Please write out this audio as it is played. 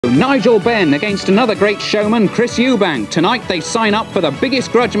Nigel Benn against another great showman, Chris Eubank. Tonight they sign up for the biggest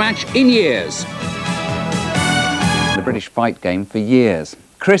grudge match in years. The British fight game for years.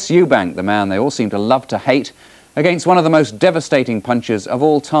 Chris Eubank, the man they all seem to love to hate, against one of the most devastating punchers of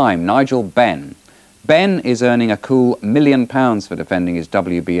all time, Nigel Benn. Benn is earning a cool £1 million for defending his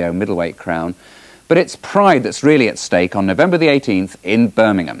WBO middleweight crown, but it's pride that's really at stake on November the 18th in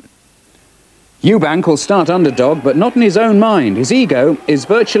Birmingham. Eubank will start underdog, but not in his own mind. His ego is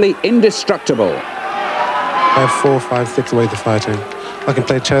virtually indestructible. I have 4, 5, 6 ways of fighting. I can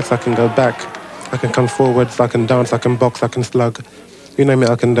play chess, I can go back, I can come forwards, I can dance, I can box, I can slug. You name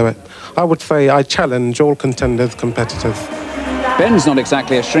it, I can do it. I would say I challenge all contenders, competitors. Benn's not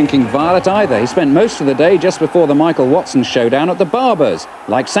exactly a shrinking violet either. He spent most of the day just before the Michael Watson showdown at the barber's.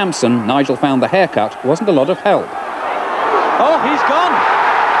 Like Samson, Nigel found the haircut wasn't a lot of help. Oh, he's gone!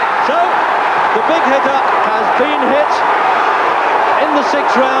 So, the big hitter has been hit in the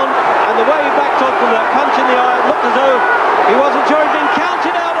 6th round, and the way he backed off from that punch in the eye, it looked as though he wasn't sure he'd been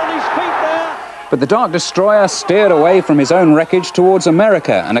counted out on his feet there. But the Dark Destroyer steered away from his own wreckage towards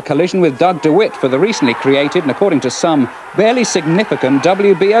America and a collision with Doug DeWitt for the recently created and, according to some, barely significant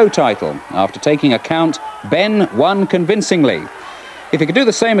WBO title. After taking a count, Benn won convincingly. If he could do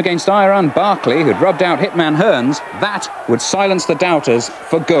the same against Iran Barkley, who'd rubbed out Hitman Hearns, that would silence the doubters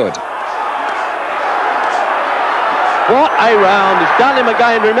for good. What a round. He's done him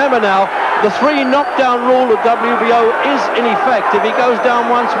again. Remember now, the 3 knockdown rule of WBO is in effect if he goes down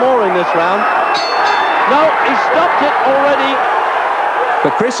once more in this round. No, he stopped it already.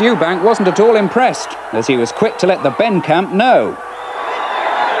 But Chris Eubank wasn't at all impressed, as he was quick to let the Benn camp know.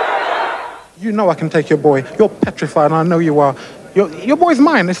 You know I can take your boy. You're petrified, and I know you are. Your boy's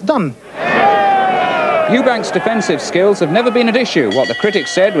mine. It's done. Eubank's defensive skills have never been at issue. What the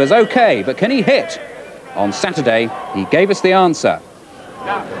critics said was okay, but can he hit? On Saturday, he gave us the answer.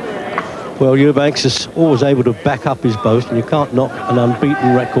 Well, Eubanks is always able to back up his boast, and you can't knock an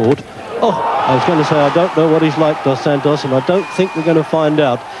unbeaten record. Oh, I was going to say, I don't know what he's like, Dos Santos, and I don't think we're going to find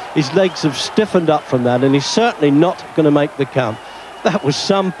out. His legs have stiffened up from that, and he's certainly not going to make the count. That was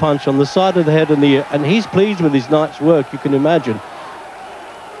some punch on the side of the head and the ear, and he's pleased with his night's work, you can imagine.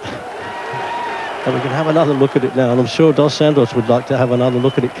 And we can have another look at it now, and I'm sure Dos Santos would like to have another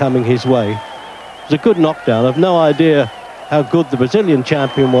look at it coming his way. It was a good knockdown. I've no idea how good the Brazilian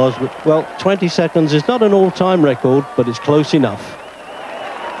champion was, but, well, 20 seconds is not an all-time record, but it's close enough.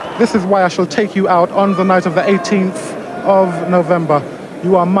 This is why I shall take you out on the night of the 18th of November.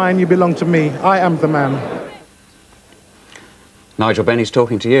 You are mine, you belong to me. I am the man. Nigel Benn is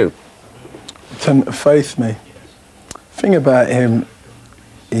talking to you. To face me. Thing about him,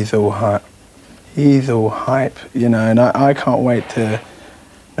 he's all hype. He's all hype, you know, and I can't wait to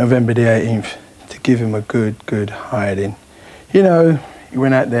November the 18th to give him a good hiding. You know, he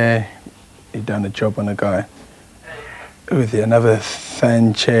went out there, he done a job on a guy. Who was it? Another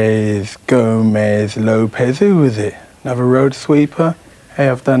Sanchez, Gomez, Lopez. Who was it? Another road sweeper? Hey,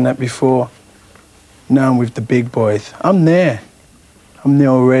 I've done that before. Now I'm with the big boys. I'm there. I'm there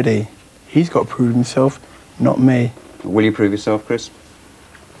already. He's got to prove himself, not me. Will you prove yourself, Chris?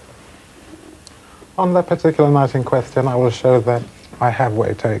 On that particular night in question, I will show that I have what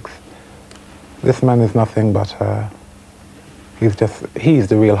it takes. This man is nothing but, he's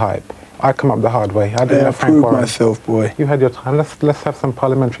the real hype. I come up the hard way. I didn't have Frank Warren. Myself, boy. You had your time. Let's have some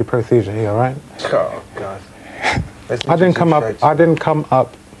parliamentary procedure here, all right? Oh God. I didn't come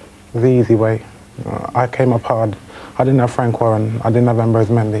up the easy way. I came up hard. I didn't have Frank Warren. I didn't have Ambrose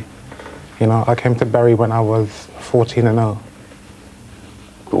Mendy. You know, I came to Bury when I was 14-0.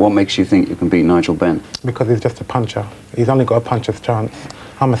 But what makes you think you can beat Nigel Benn? Because he's just a puncher. He's only got a puncher's chance.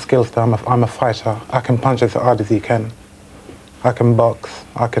 I'm a skillster. I'm a fighter. I can punch as hard as he can. I can box,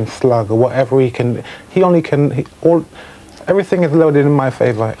 I can slug, or whatever he can. He only can, everything is loaded in my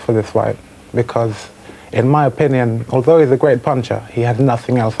favor for this fight. Because, in my opinion, although he's a great puncher, he has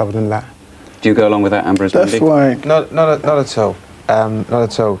nothing else other than that. Do you go along with that, Ambrose Mendy? That's why. Not at all. Not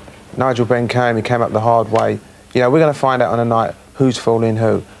at all. Nigel Benn he came up the hard way. You know, we're going to find out on a night who's fooling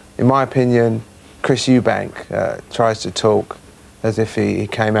who. In my opinion, Chris Eubank tries to talk as if he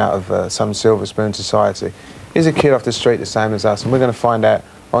came out of some silver spoon society. He's a kid off the street the same as us, and we're going to find out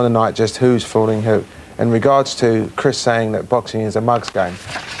on the night just who's fooling who. In regards to Chris saying that boxing is a mug's game,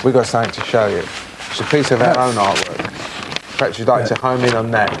 we've got something to show you. It's a piece of our own artwork. Perhaps you'd like to home in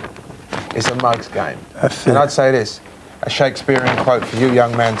on that. It's a mug's game. And I'd say this, a Shakespearean quote for you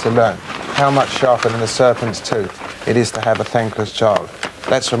young man to learn. How much sharper than a serpent's tooth it is to have a thankless child.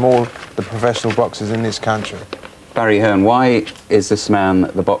 That's from all the professional boxers in this country. Barry Hearn, why is this man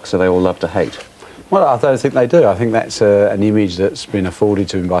the boxer they all love to hate? Well, I don't think they do. I think that's an image that's been afforded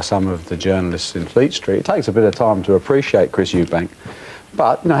to him by some of the journalists in Fleet Street. It takes a bit of time to appreciate Chris Eubank.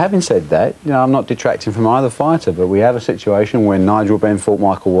 But, you know, having said that, you know, I'm not detracting from either fighter, but we have a situation when Nigel Benn fought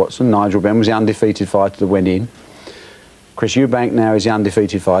Michael Watson. Nigel Benn was the undefeated fighter that went in. Chris Eubank now is the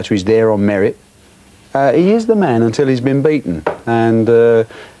undefeated fighter. He's there on merit. He is the man until he's been beaten. And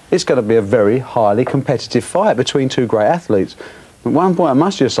it's going to be a very highly competitive fight between two great athletes. At one point, I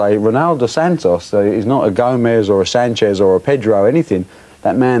must just say, Ronaldo Santos is not a Gomez or a Sanchez or a Pedro or anything.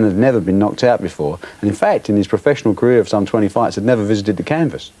 That man had never been knocked out before. And in fact, in his professional career of some 20 fights, had never visited the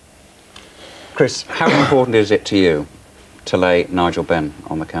canvas. Chris, how important is it to you to lay Nigel Benn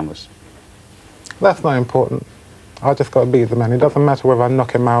on the canvas? That's not important. I just got to beat the man. It doesn't matter whether I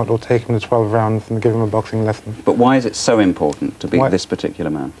knock him out or take him to 12 rounds and give him a boxing lesson. But why is it so important to beat this particular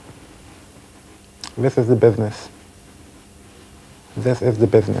man? This is the business. This is the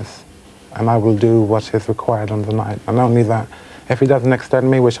business. And I will do what is required on the night. And not only that, if he doesn't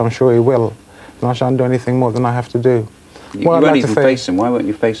extend me, which I'm sure he will, then I shan't do anything more than I have to do. You won't even face him. Why won't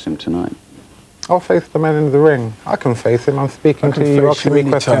you face him tonight? I'll face the man in the ring. I can face him. I'm speaking to you. You're asking me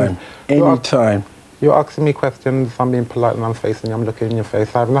questions. Anytime. You're asking me questions. I'm being polite and I'm facing you. I'm looking in your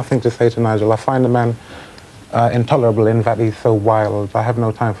face. I have nothing to say to Nigel. I find the man intolerable in that he's so wild. I have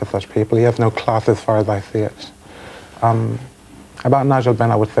no time for such people. He has no class as far as I see it. About Nigel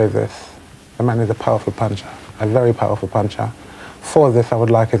Benn, I would say this. The man is a powerful puncher, a very powerful puncher. For this, I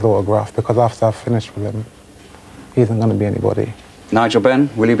would like his autograph, because after I've finished with him, he isn't going to be anybody. Nigel Benn,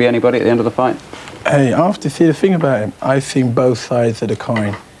 will you be anybody at the end of the fight? Hey, I have to see the thing about him. I've seen both sides of the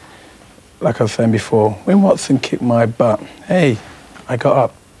coin. Like I was saying before, when Watson kicked my butt, hey, I got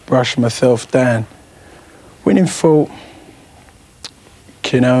up, brushed myself down. When he fought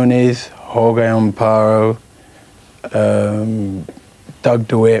Quinones, Jorge Amparo, Doug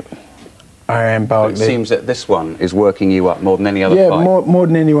DeWitt, Iron Barkley. It seems that this one is working you up more than any other fight. Yeah, more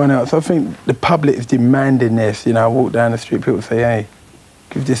than anyone else. I think the public is demanding this. You know, I walk down the street, people say, hey,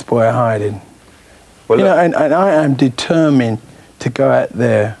 give this boy a hiding. Well, you know, and I am determined to go out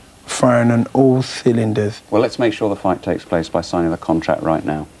there firing on all cylinders. Well, let's make sure the fight takes place by signing the contract right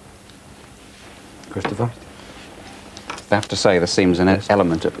now. Christopher? I have to say, there seems an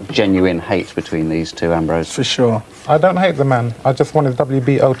element of genuine hate between these two, Ambrose. For sure. I don't hate the man. I just want his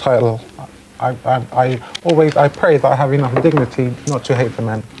WBO title. I pray that I have enough dignity not to hate the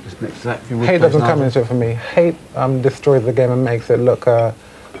man. Exactly. Hate doesn't come into it for me. Hate destroys the game and makes it look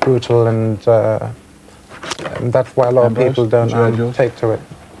brutal, and that's why a lot of people don't take to it.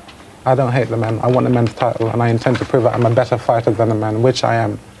 I don't hate the man. I want the man's title, and I intend to prove that I'm a better fighter than the man, which I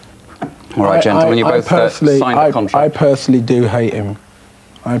am. All right, gentlemen, you both signed the contract. I personally do hate him.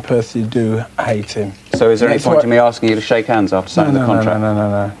 I personally do hate him. So is there any point in me asking you to shake hands after signing the contract?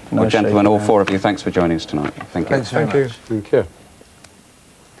 No. Well, gentlemen, all four of you, thanks for joining us tonight. Thank you. Thank you. Thank you.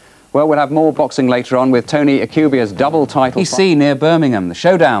 Well, we'll have more boxing later on with Tony Akubia's double title fight near Birmingham, the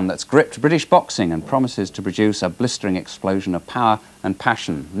showdown that's gripped British boxing and promises to produce a blistering explosion of power and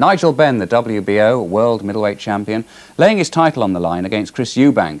passion. Nigel Benn, the WBO World Middleweight Champion, laying his title on the line against Chris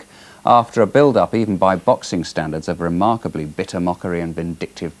Eubank after a build-up, even by boxing standards, of remarkably bitter mockery and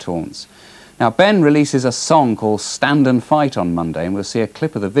vindictive taunts. Now, Benn releases a song called Stand and Fight on Monday, and we'll see a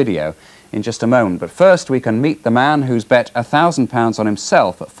clip of the video in just a moment. But first, we can meet the man who's bet £1,000 on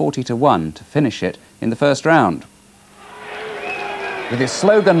himself at 40-1 to finish it in the first round. With his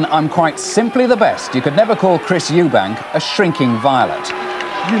slogan, "I'm quite simply the best," you could never call Chris Eubank a shrinking violet.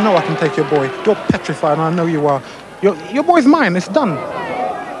 You know I can take your boy. You're petrified, and I know you are. Your boy's mine. It's done.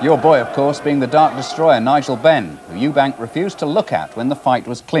 Your boy, of course, being the Dark Destroyer, Nigel Benn, who Eubank refused to look at when the fight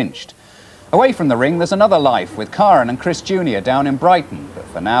was clinched. Away from the ring, there's another life with Karen and Chris Jr. down in Brighton. But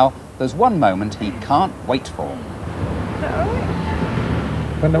for now, there's one moment he can't wait for.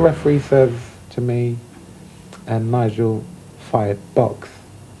 When the referee says to me, and Nigel, fight, box,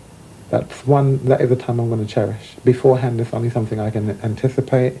 that is a time I'm going to cherish. Beforehand, it's only something I can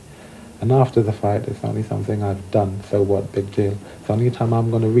anticipate. And after the fight, it's only something I've done, so what, big deal. The only time I'm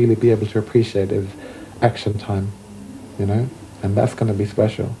going to really be able to appreciate is action time, you know? And that's going to be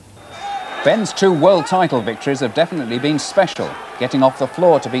special. Benn's two world title victories have definitely been special, getting off the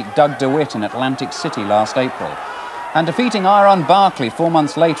floor to beat Doug DeWitt in Atlantic City last April, and defeating Iron Barkley 4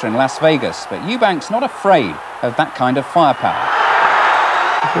 months later in Las Vegas. But Eubank's not afraid of that kind of firepower.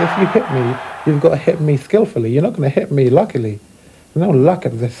 So if you hit me, you've got to hit me skillfully. You're not going to hit me luckily. There's no luck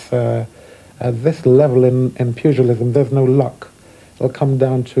at this level in pugilism. There's no luck. It'll come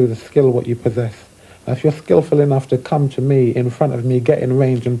down to the skill, what you possess. Now, if you're skillful enough to come to me, in front of me, get in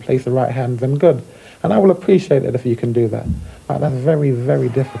range and place the right hand, then good. And I will appreciate it if you can do that. But that's very, very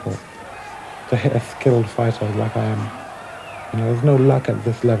difficult. to hit a skilled fighter like I am. You know, there's no luck at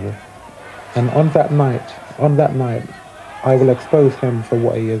this level. And on that night, I will expose him for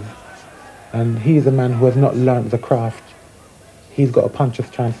what he is. And he's a man who has not learnt the craft. He's got a puncher's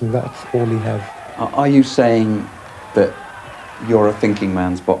chance, and that's all he has. Are you saying that you're a thinking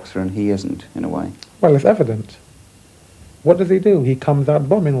man's boxer and he isn't, in a way? Well, it's evident. What does he do? He comes out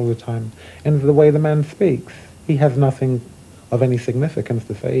bombing all the time. And the way the man speaks, he has nothing of any significance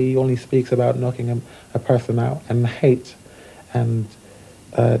to say. He only speaks about knocking a person out and hate and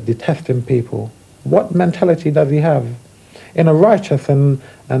detesting people. What mentality does he have? In a righteous and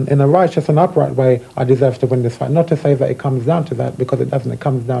upright way, I deserve to win this fight. Not to say that it comes down to that, because it doesn't. It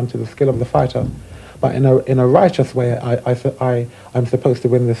comes down to the skill of the fighter. But in a righteous way, I'm supposed to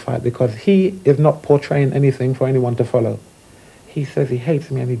win this fight, because he is not portraying anything for anyone to follow. He says he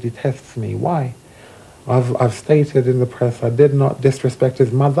hates me and he detests me. Why? I've stated in the press I did not disrespect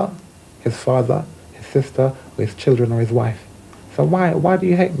his mother, his father, his sister, or his children, or his wife. So why do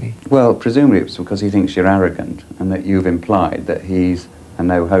you hate me? Well, presumably it's because he thinks you're arrogant and that you've implied that he's a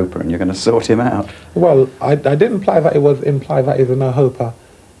no-hoper and you're going to sort him out. Well, I didn't imply that he's a no-hoper.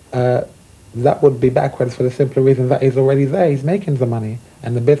 That would be backwards, for the simple reason that he's already there. He's making the money,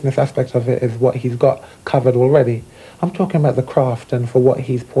 and the business aspect of it is what he's got covered already. I'm talking about the craft and for what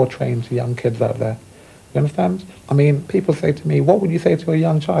he's portraying to young kids out there. You understand? I mean, people say to me, what would you say to a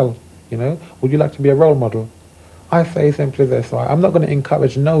young child? You know, would you like to be a role model? I say simply this, right? I'm not going to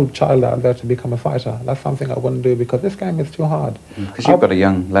encourage no child out there to become a fighter. That's something I wouldn't do, because this game is too hard. Because you've got a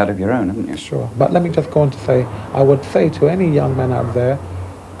young lad of your own, haven't you? Sure. But let me just go on to say, I would say to any young man out there,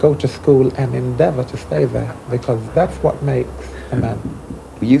 go to school and endeavour to stay there, because that's what makes a man.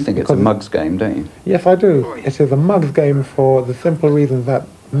 Well, you think it's a mug's game, don't you? Yes, I do. It is a mug's game for the simple reason that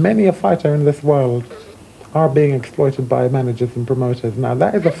many a fighter in this world are being exploited by managers and promoters. Now,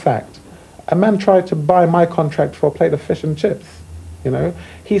 that is a fact. A man tried to buy my contract for a plate of fish and chips, you know.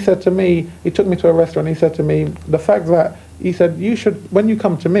 He said to me, he took me to a restaurant, he said to me, the fact that, he said, you should, when you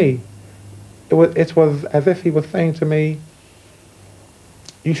come to me, it was as if he was saying to me,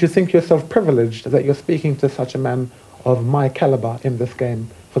 you should think yourself privileged that you're speaking to such a man of my caliber in this game,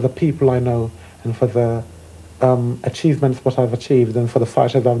 for the people I know, and for the achievements what I've achieved, and for the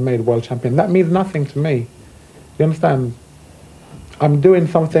fighters I've made world champion. That means nothing to me. You understand? I'm doing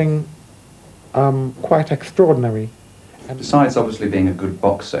something quite extraordinary. And besides obviously being a good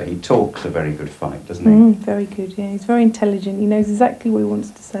boxer, he talks a very good fight, doesn't he? Very good, yeah. He's very intelligent. He knows exactly what he wants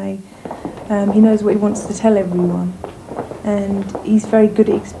to say. He knows what he wants to tell everyone. And he's very good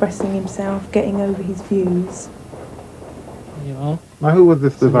at expressing himself, getting over his views. You are. Now, who was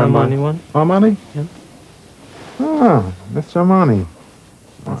this design by? Armani one. Armani? Yeah. Ah, Mr. Armani.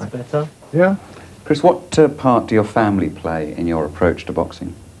 That's better. Yeah? Chris, what part do your family play in your approach to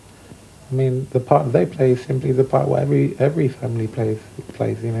boxing? I mean, the part they play is simply the part where every family plays,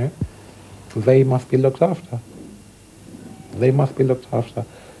 you know. They must be looked after. They must be looked after.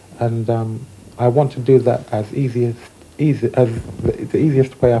 And I want to do that as the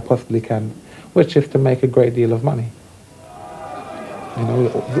easiest way I possibly can, which is to make a great deal of money. You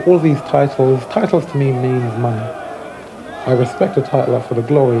know, all these titles to me means money. I respect a title for the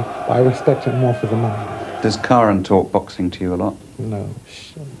glory, but I respect it more for the money. Does Karen talk boxing to you a lot? No,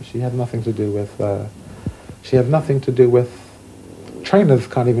 she had nothing to do with. She had nothing to do with. Trainers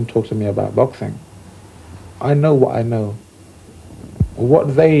can't even talk to me about boxing. I know what I know.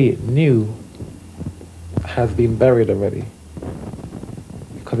 What they knew has been buried already,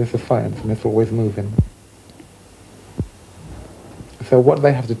 because it's a science and it's always moving. So what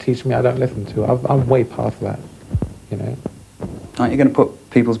they have to teach me, I don't listen to. I'm way past that, you know. Aren't you going to put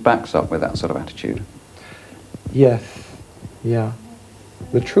people's backs up with that sort of attitude? Yes, yeah.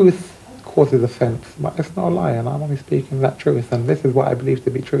 The truth causes offence, but it's not a lie, and I'm only speaking that truth, and this is what I believe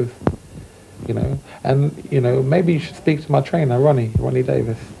to be truth, you know. And, you know, maybe you should speak to my trainer, Ronnie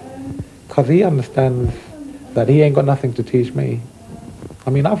Davis, because he understands that he ain't got nothing to teach me.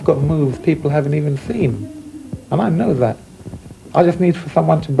 I mean, I've got moves people haven't even seen, and I know that. I just need for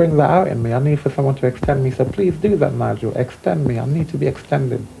someone to bring that out in me. I need for someone to extend me, so please do that, Nigel. Extend me. I need to be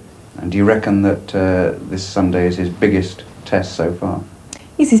extended. And do you reckon that this Sunday is his biggest test so far?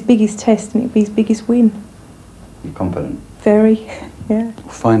 It's his biggest test, and it'll be his biggest win. You're confident? Very, yeah.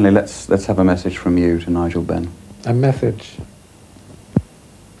 Finally, let's have a message from you to Nigel Benn. A message.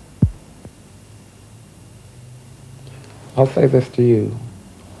 I'll say this to you.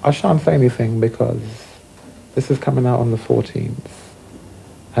 I shan't say anything because this is coming out on the 14th,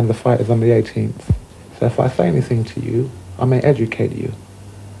 and the fight is on the 18th. So if I say anything to you, I may educate you.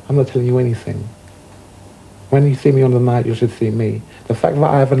 I'm not telling you anything. When you see me on the night, you should see me. The fact that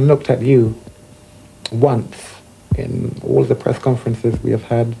I haven't looked at you once in all the press conferences we have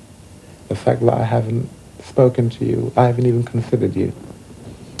had, the fact that I haven't spoken to you, I haven't even considered you.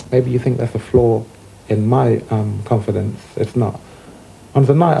 Maybe you think that's a flaw in my confidence. It's not. On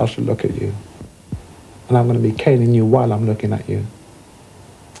the night I should look at you, and I'm going to be caning you while I'm looking at you.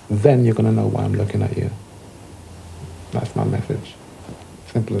 Then you're going to know why I'm looking at you. That's my message.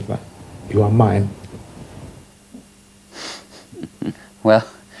 Simple as that. You are mine. Well,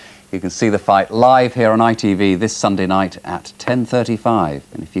 you can see the fight live here on ITV this Sunday night at 10:35.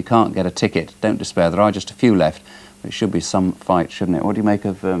 And if you can't get a ticket, don't despair. There are just a few left. But it should be some fight, shouldn't it? What do you make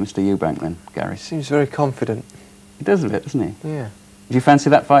of Mr. Eubank then, Gary? Seems very confident. He does a bit, doesn't he? Yeah. Do you fancy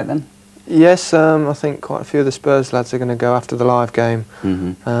that fight then? Yes, I think quite a few of the Spurs lads are going to go after the live game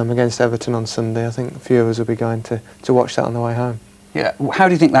against Everton on Sunday. I think a few of us will be going to watch that on the way home. Yeah. How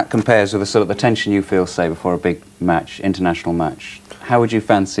do you think that compares with the sort of the tension you feel, say, before a big match, international match? How would you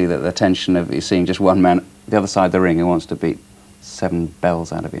fancy that the tension of you seeing just one man the other side of the ring who wants to beat 7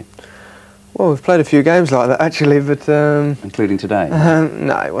 bells out of you? Well, we've played a few games like that actually, but including today.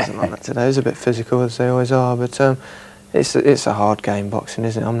 No, it wasn't like that today. It was a bit physical, as they always are, but it's a hard game, boxing,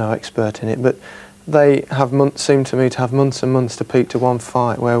 isn't it? I'm no expert in it, but they have seem to me to have months and months to peak to one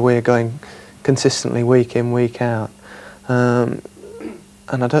fight, where we're going consistently week in, week out. And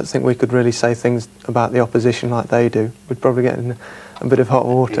I don't think we could really say things about the opposition like they do. We'd probably get in a bit of hot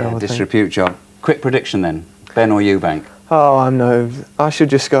water. Yeah, disrepute job. Quick prediction then, Benn or Eubank? Oh, I should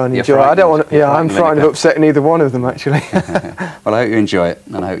just go and enjoy it. I don't want to, I'm frightened of upsetting either one of them, actually. Well, I hope you enjoy it,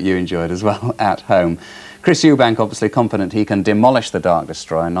 and I hope you enjoy it as well at home. Chris Eubank obviously confident he can demolish the Dark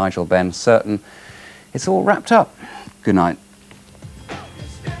Destroyer. Nigel Benn certain it's all wrapped up. Good night.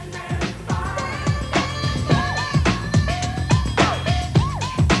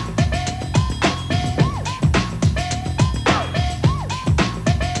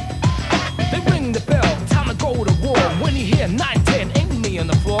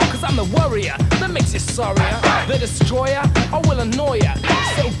 Warrior that makes you sorrier, the destroyer, I will annoy ya.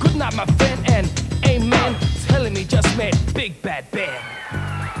 So good night, my friend, and amen. Telling me just met Big Bad Ben.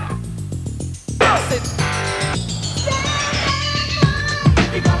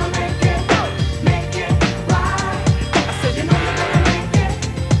 You're gonna make it right. I said you know you're gonna make it.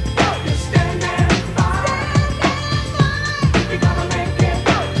 You're standing fine. You're gonna make it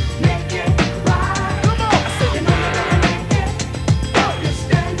right. Come on. I said you know you're gonna make it. You're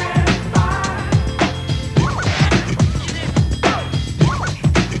standing.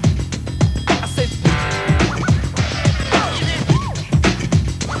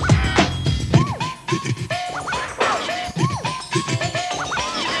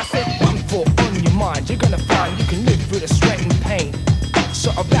 You're gonna find you can live through the sweat and pain.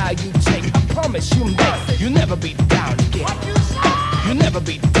 Sort of value you take, I promise you make. You'll never be down again. You'll never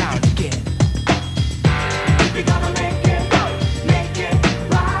be down again. You're gonna make it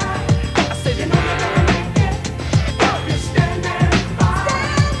right. I said you know you're gonna make it. You're standing fine.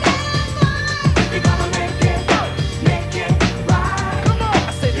 You're gonna make it right. Come on.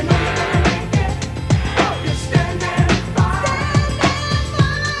 I said you know you're gonna make it. You're standing fine.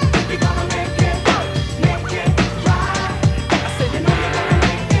 You're gonna make it.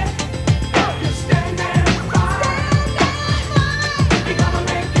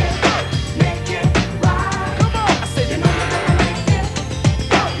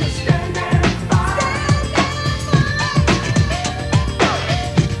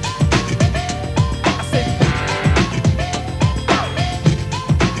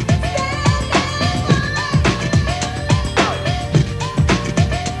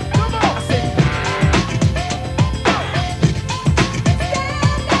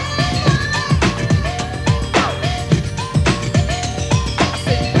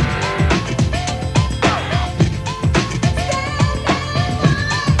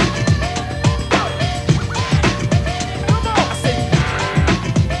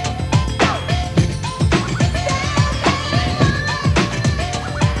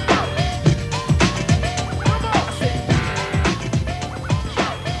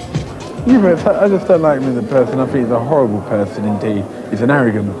 I just don't like him as a person. I think he's a horrible person indeed. He's an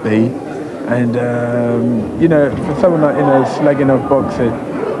arrogant bee, and you know, for someone like slagging off boxing,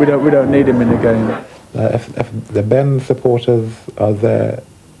 we don't need him in the game. If the Benn supporters are there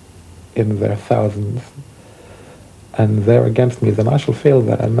in their thousands, and they're against me, then I shall feel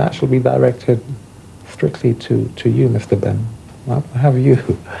that, and that shall be directed strictly to you, Mr. Benn. I'll have you.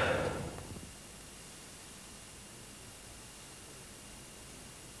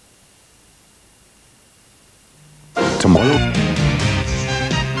 Tomorrow.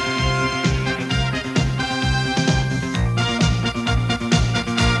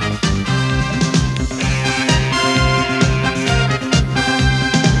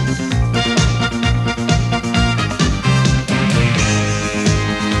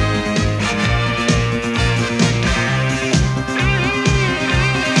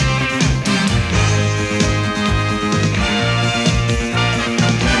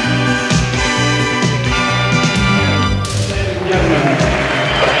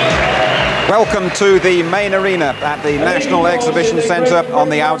 Welcome to the main arena at the National Exhibition Centre on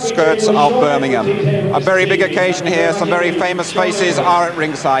the outskirts of Birmingham. A very big occasion here. Some very famous faces are at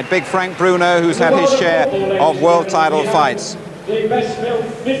ringside. Big Frank Bruno, who's had his share of world title fights.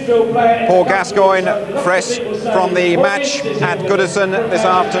 Paul Gascoigne, fresh from the match at Goodison this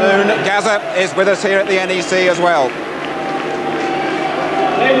afternoon. Gazza is with us here at the NEC as well.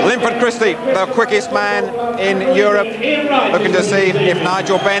 Linford Christie, the quickest man in Europe, looking to see if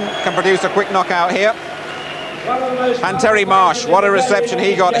Nigel Benn can produce a quick knockout here. And Terry Marsh, what a reception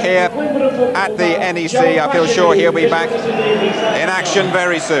he got here at the NEC. I feel sure he'll be back in action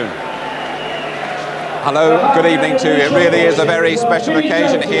very soon. Hello, good evening to you. It really is a very special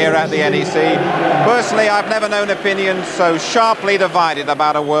occasion here at the NEC. Personally, I've never known opinions so sharply divided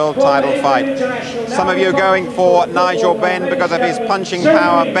about a world title fight. Some of you going for Nigel Benn because of his punching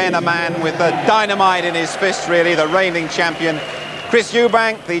power. Benn, a man with the dynamite in his fist, really, the reigning champion. Chris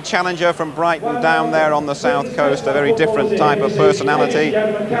Eubank, the challenger from Brighton down there on the south coast, a very different type of personality.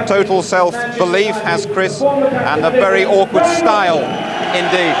 Total self-belief has Chris, and a very awkward style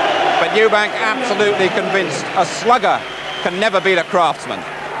indeed. But Eubank absolutely convinced a slugger can never beat a craftsman.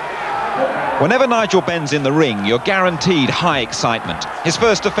 Whenever Nigel Benn's in the ring, you're guaranteed high excitement. His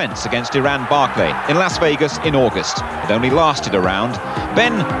first defence against Iran Barclay in Las Vegas in August. It only lasted a round.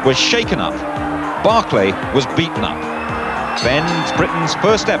 Benn was shaken up. Barclay was beaten up. Benn's Britain's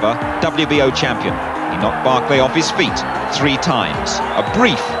first ever WBO champion. He knocked Barclay off his feet 3 times. A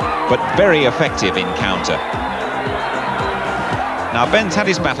brief but very effective encounter. Now, Benn's had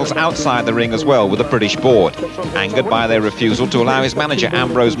his battles outside the ring as well with the British board. Angered by their refusal to allow his manager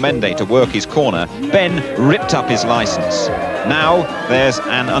Ambrose Mendy to work his corner, Benn ripped up his licence. Now there's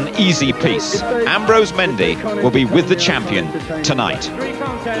an uneasy peace. Ambrose Mendy will be with the champion tonight.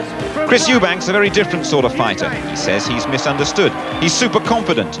 Chris Eubank's a very different sort of fighter. He says he's misunderstood. He's super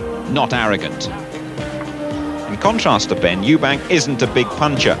confident, not arrogant. In contrast to Benn, Eubank isn't a big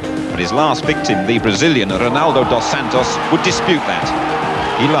puncher, but his last victim, the Brazilian Ronaldo dos Santos, would dispute that.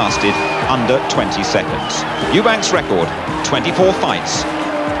 He lasted under 20 seconds. Eubank's record, 24 fights,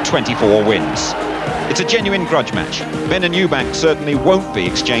 24 wins. It's a genuine grudge match. Benn and Eubank certainly won't be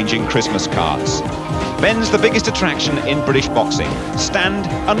exchanging Christmas cards. Benn's the biggest attraction in British boxing. Stand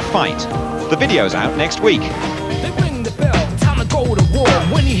and fight. The video's out next week. They ring the bell, time to go to war.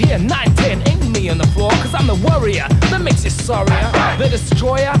 When you hear 9-10, ain't me on the floor, cause I'm the warrior that makes you sorrier. The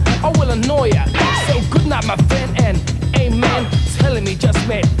destroyer, I will annoy ya. So good night, my friend, and amen. Telling me just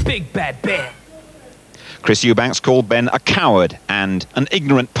met Big Bad Ben. Chris Eubank's called Benn a coward and an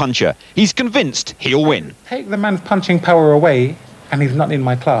ignorant puncher. He's convinced he'll win. Take the man's punching power away and he's not in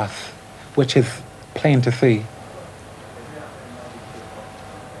my class, which is plain to see.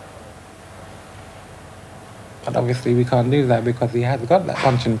 But obviously we can't do that because he has got that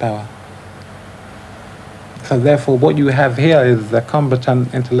punching power. So therefore what you have here is a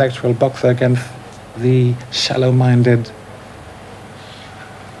competent intellectual boxer against the shallow-minded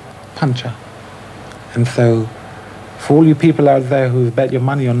puncher. And so for all you people out there who bet your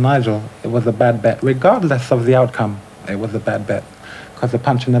money on Nigel, it was a bad bet. Regardless of the outcome, it was a bad bet. Because the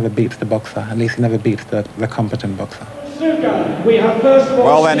puncher never beats the boxer. At least he never beats the competent boxer.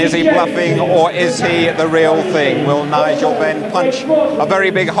 Well then, is he bluffing or is he the real thing? Will Nigel Benn punch a very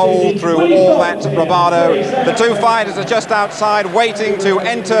big hole through all that bravado? The two fighters are just outside waiting to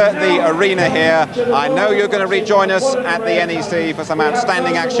enter the arena here. I know you're going to rejoin us at the NEC for some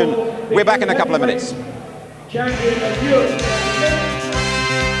outstanding action. We're back in a couple of minutes.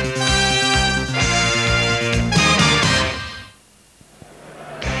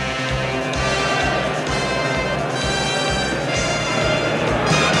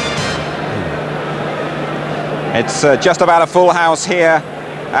 It's just about a full house here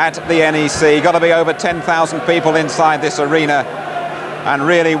at the NEC. Got to be over 10,000 people inside this arena. And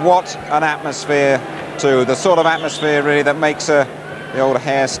really, what an atmosphere too. The sort of atmosphere really that makes the old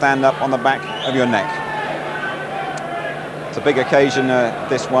hair stand up on the back of your neck. It's a big occasion,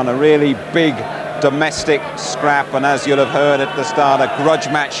 this one. A really big domestic scrap. And as you'll have heard at the start, a grudge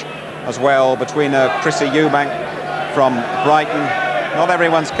match as well between Chrissy Eubank from Brighton. Not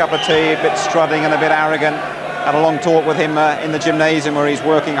everyone's cup of tea, a bit strutting and a bit arrogant. Had a long talk with him in the gymnasium where he's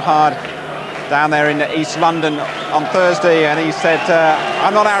working hard down there in East London on Thursday, and he said,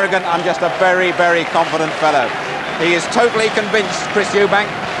 I'm not arrogant, I'm just a very, very confident fellow. He is totally convinced, Chris Eubank,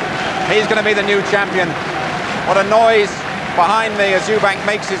 he's going to be the new champion. What a noise behind me as Eubank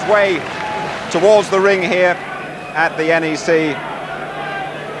makes his way towards the ring here at the NEC.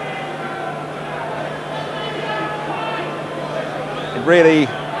 It really...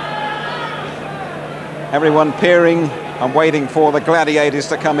 Everyone peering and waiting for the gladiators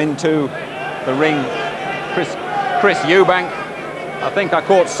to come into the ring, Chris Eubank. I think I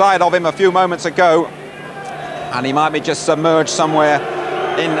caught sight of him a few moments ago, and he might be just submerged somewhere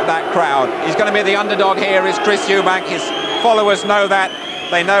in that crowd. He's going to be the underdog here, is Chris Eubank. His followers know that.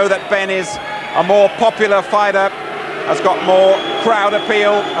 They know that Benn is a more popular fighter, has got more crowd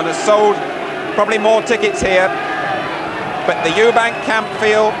appeal, and has sold probably more tickets here. But the Eubank camp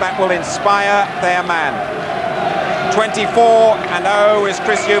feel that will inspire their man. 24-0 is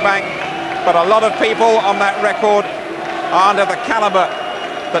Chris Eubank, but a lot of people on that record are under the calibre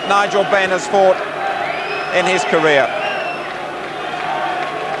that Nigel Benn has fought in his career.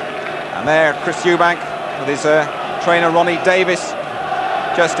 And there, Chris Eubank with his trainer Ronnie Davis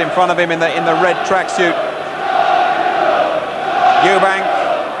just in front of him in the red tracksuit. Eubank,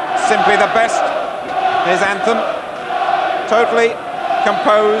 simply the best, his anthem. Totally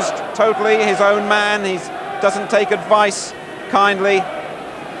composed, totally his own man. He doesn't take advice kindly.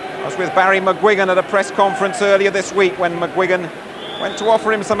 I was with Barry McGuigan at a press conference earlier this week when McGuigan went to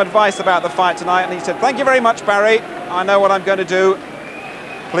offer him some advice about the fight tonight, and he said, "Thank you very much, Barry. I know what I'm going to do.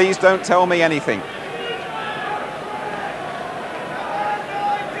 Please don't tell me anything."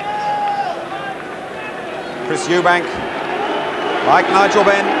 Chris Eubank, like Nigel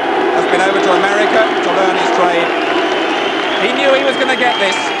Benn, has been over to America to learn his trade. He knew he was going to get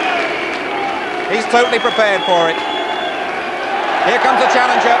this. He's totally prepared for it. Here comes the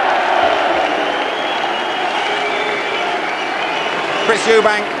challenger. Chris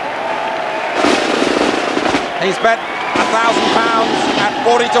Eubank. He's bet £1,000 at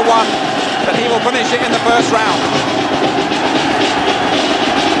 40-1 that he will finish it in the first round.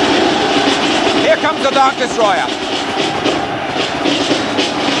 Here comes the Dark Destroyer.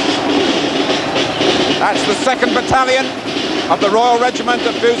 That's the 2nd Battalion of the Royal Regiment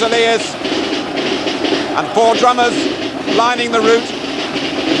of Fusiliers, and 4 drummers lining the route.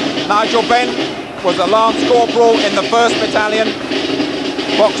 Nigel Benn was a Lance Corporal in the 1st Battalion,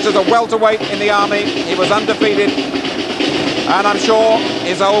 boxed as a welterweight in the army. He was undefeated, and I'm sure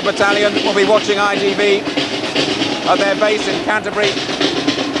his old battalion will be watching ITV at their base in Canterbury,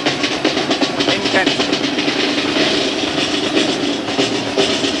 in Kent.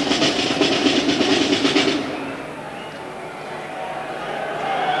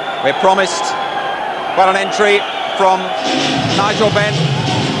 We're promised quite an entry from Nigel Benn.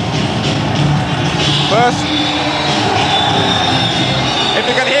 First, if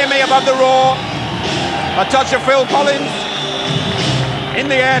you can hear me above the roar, a touch of Phil Collins in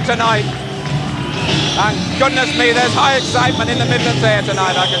the air tonight. And goodness me, there's high excitement in the Midlands air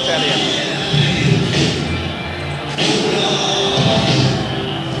tonight, I can tell you.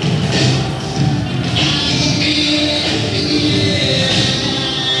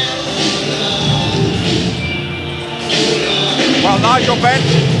 Well, Nigel Benn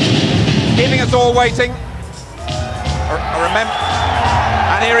keeping us all waiting. Remember,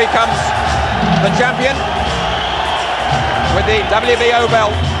 and here he comes, the champion with the WBO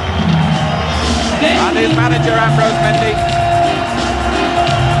belt, and his manager Ambrose Mendy.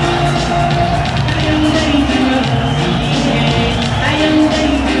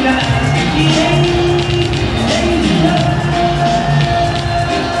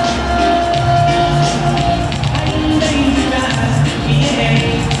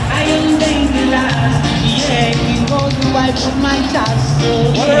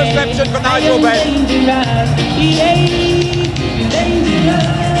 What a reception for Nigel Benn.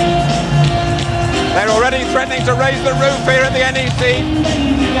 They're already threatening to raise the roof here at the NEC,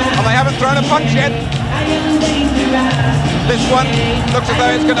 and they haven't thrown a punch yet. This one looks as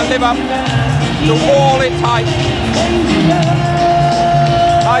though it's going to live up to all its hype.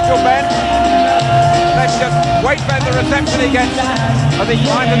 Nigel Benn, let's just wait for the reception he gets as he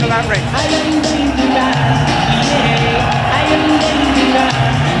climbs into that ring.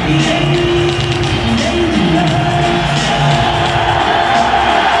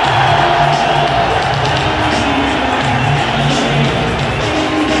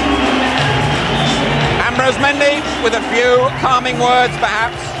 Ambrose Mendy with a few calming words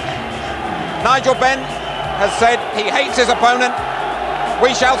perhaps. Nigel Benn has said he hates his opponent.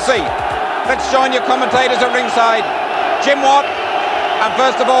 We shall see. Let's join your commentators at ringside. Jim Watt, and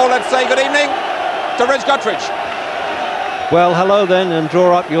first of all let's say good evening to Reg Guttridge. Well, hello then, and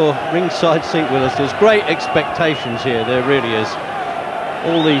draw up your ringside seat with us. There's great expectations here, there really is.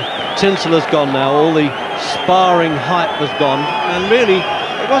 All the tinsel has gone now, all the sparring hype has gone, and really,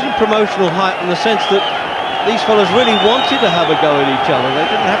 it wasn't promotional hype in the sense that these fellas really wanted to have a go at each other. They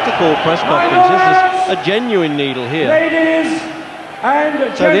didn't have to call press conferences. There's a genuine needle here. Ladies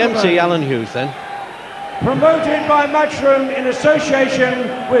and so gentlemen, the MC, Alan Hughes, then. promoted by Matchroom in association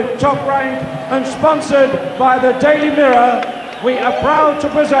with Top Rank and sponsored by the Daily Mirror, we are proud to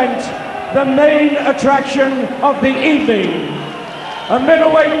present the main attraction of the evening. A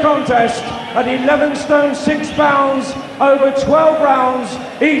middleweight contest at 11 stone 6 pounds over 12 rounds,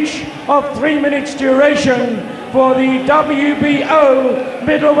 each of 3 minutes duration, for the WBO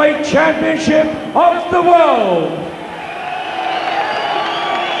Middleweight Championship of the world.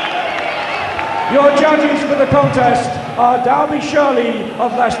 Your judges for the contest are Darby Shirley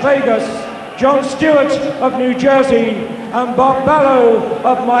of Las Vegas, John Stewart of New Jersey, and Bob Ballo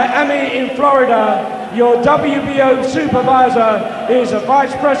of Miami in Florida. Your WBO supervisor is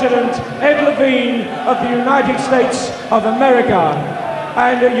Vice President Ed Levine of the United States of America.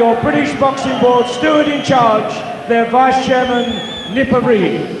 And your British Boxing Board steward in charge, their Vice Chairman, Nipper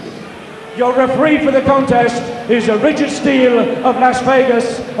Reid. Your referee for the contest is Richard Steele of Las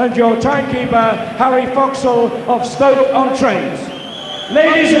Vegas, and your timekeeper, Harry Foxall of Stoke-on-Trent.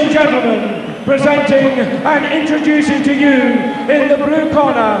 Ladies and gentlemen, presenting and introducing to you in the blue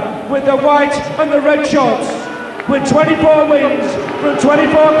corner with the white and the red shorts, with 24 wins from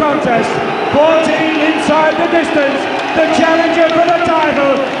 24 contests, 14 inside the distance, the challenger for the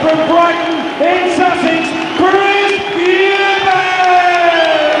title from Brighton in Sussex, Chris Eubank!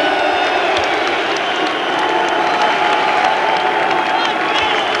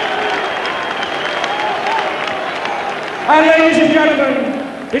 And ladies and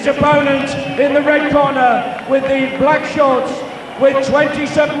gentlemen, his opponent in the red corner with the black shorts, with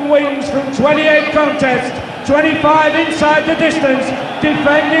 27 wins from 28 contests, 25 inside the distance,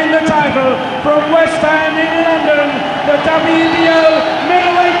 defending the title from West End in London, the WBO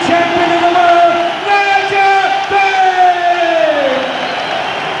Middleweight Champion of the world, Nigel Benn!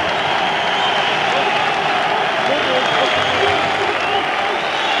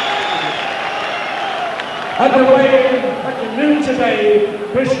 At the weigh-in at noon today,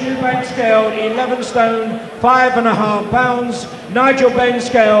 Chris Eubank scaled 11 stone 5.5 pounds, Nigel Benn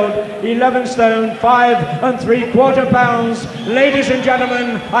scaled 11 stone 5 3/4 pounds. Ladies and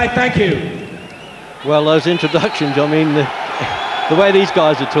gentlemen, I thank you. Well, those introductions, I mean, the way these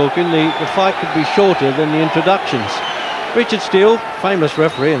guys are talking, the fight could be shorter than the introductions. Richard Steele, famous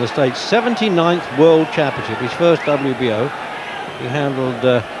referee in the States, 79th World Championship, his first WBO. He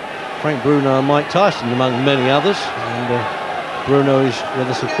handled Frank Bruno and Mike Tyson, among many others. And Bruno is with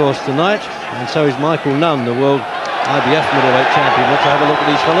us, of course, tonight. And so is Michael Nunn, the World IBF Middleweight Champion. Let's have a look at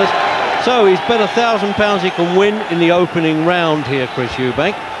these fellas. So he's bet £1,000 he can win in the opening round here, Chris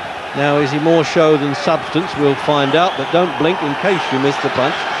Eubank. Now, is he more show than substance? We'll find out, but don't blink in case you miss the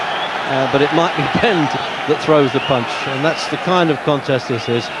punch. But it might be Benn that throws the punch. And that's the kind of contest this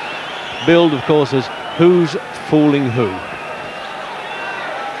is. Billed, of course, as who's fooling who.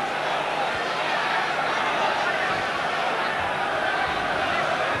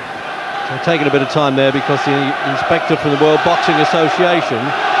 Taking a bit of time there because the inspector from the World Boxing Association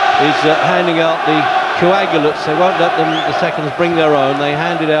is handing out the coagulants. They won't let them, the seconds, bring their own. They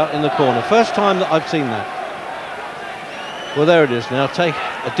hand it out in the corner. First time that I've seen that. Well, there it is now. Take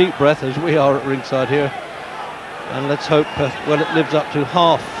a deep breath, as we are at ringside here, and let's hope well, it lives up to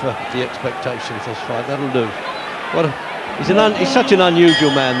half the expectations this fight. That'll do. He's such an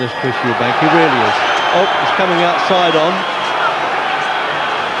unusual man, this Chris Eubank. He really is. Oh, he's coming outside on.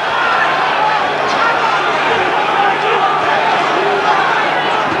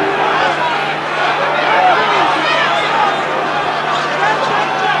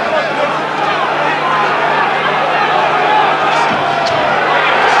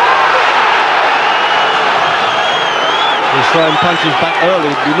 Throwing punches back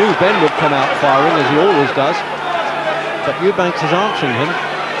early. We knew Benn would come out firing, as he always does. But Eubanks is answering him,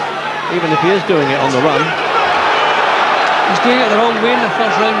 even if he is doing it on the run. He's doing it the wrong way in the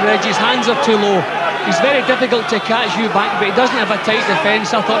first round, Reg. His hands are too low. He's very difficult to catch Eubank, but he doesn't have a tight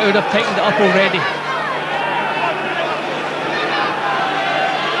defence. I thought he would have tightened it up already.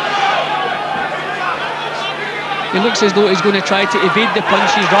 He looks as though he's going to try to evade the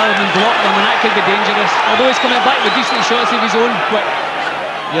punches rather than block them, and that could be dangerous. Although he's coming back with decent shots of his own. Quick.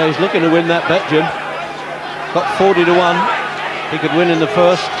 Yeah, he's looking to win that bet, Jim. Got 40 to 1. He could win in the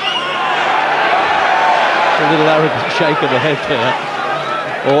first. A little arrogant shake of the head there.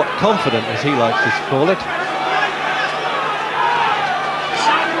 Or confident, as he likes to call it.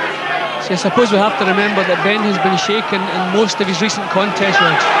 So I suppose we have to remember that Benn has been shaken in most of his recent contests.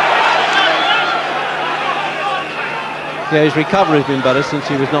 Yeah, his recovery has been better since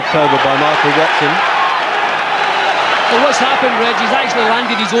he was knocked over by Michael Watson. Well, what's happened, Reg, he's actually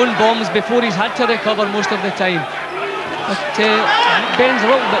landed his own bombs before he's had to recover most of the time. But Benn's a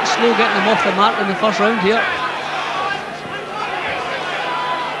little bit slow getting them off the mark in the first round here.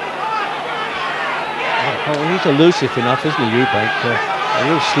 Oh, he's elusive enough, isn't he, Eubank? A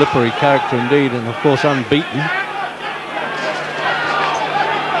real slippery character indeed, and of course unbeaten.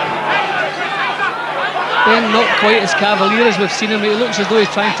 Ben not quite as cavalier as we've seen him. He looks as though he's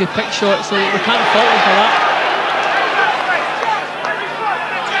trying to pick shots, so we can't fault him for that.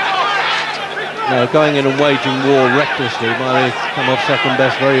 No, going in and waging war recklessly might have come off second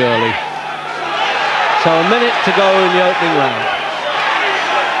best very early. So a minute to go in the opening round.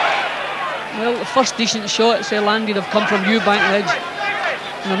 Well, the first decent shots he landed have come from Eubank, Reg.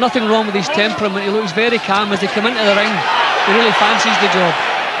 And there's nothing wrong with his temperament. He looks very calm as they come into the ring. He really fancies the job.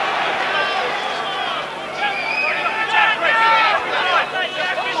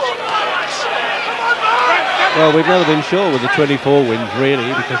 Well, we've never been sure with the 24 wins,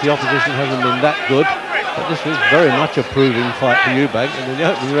 really, because the opposition hasn't been that good. But this was very much a proving fight for Eubank, and the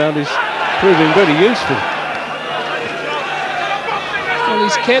opening round is proving very useful. Well,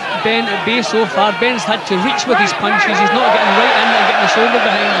 he's kept Ben at bay so far. Ben's had to reach with his punches. He's not getting right in and getting the shoulder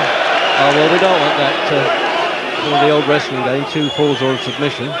behind him. Oh, well, we don't want that. The old wrestling game, 2 falls or a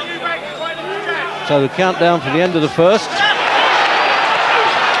submission. So the countdown for the end of the first.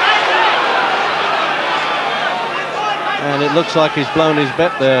 And it looks like he's blown his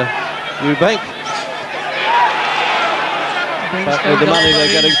bet there, Eubank. But with the money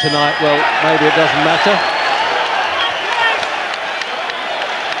they're getting tonight, well, maybe it doesn't matter.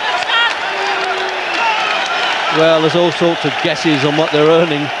 Well, there's all sorts of guesses on what they're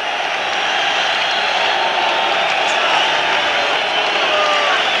earning.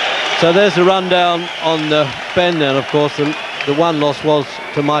 So there's the rundown on Ben then, of course. The one loss was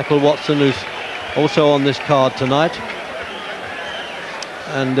to Michael Watson, who's also on this card tonight.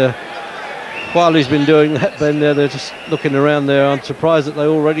 And while he's been doing that, Ben, they're just looking around there. I'm surprised that they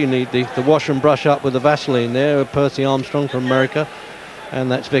already need the wash and brush up with the Vaseline there. Percy Armstrong from America,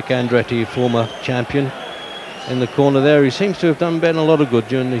 and that's Vic Andretti, former champion, in the corner there. He seems to have done Ben a lot of good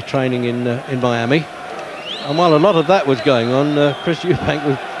during his training in Miami. And while a lot of that was going on, Chris Eubank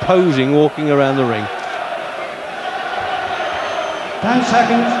was posing, walking around the ring. 10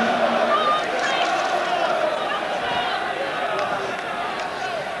 seconds.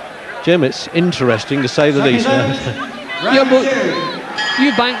 Jim, it's interesting to say the least. Yeah, but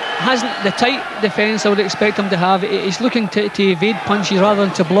Eubank hasn't the tight defence I would expect him to have. He's looking to evade punches rather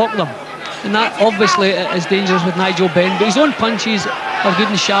than to block them. And that obviously is dangerous with Nigel Benn. But his own punches are good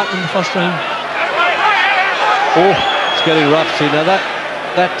and sharp in the first round. Oh, it's getting rough. See, now that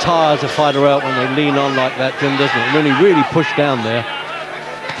tires a fighter out when they lean on like that, Jim, doesn't it? Really, really push down there.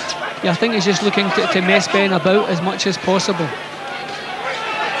 Yeah, I think he's just looking to mess Ben about as much as possible.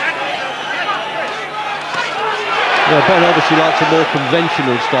 Yeah, Ben obviously likes a more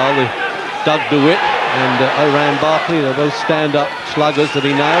conventional style. Doug DeWitt and Oran Barkley, they're both stand-up sluggers that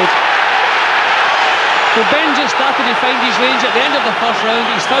he nailed. Well, Ben just started to find his range at the end of the first round.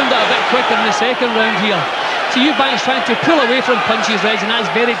 He's found it a bit quicker in the second round here. So Eubank's trying to pull away from punches, Reg, and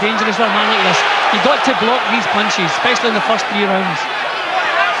that's very dangerous for a man like this. You've got to block these punches, especially in the first 3 rounds.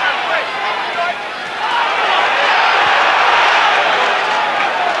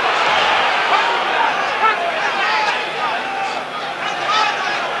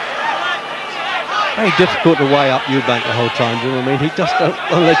 Very difficult to weigh up Eubank the whole time, do you know what I mean? He just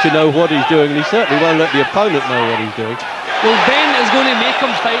won't let you know what he's doing. He certainly won't let the opponent know what he's doing. Well, Ben is going to make him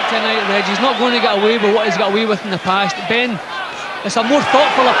fight tonight, Reg. He's not going to get away with what he's got away with in the past. Ben, it's a more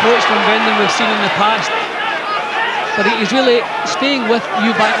thoughtful approach from Ben than we've seen in the past. But he's really staying with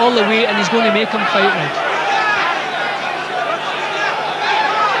Eubank all the way, and he's going to make him fight, Reg.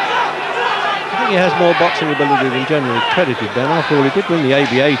 I think he has more boxing ability than generally credited, Ben. After all, he did win the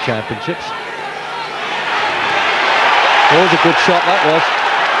ABA championships. That was a good shot, that was.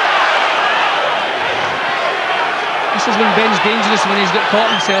 This is when Ben's dangerous, when he's got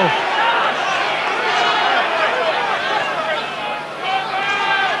caught himself.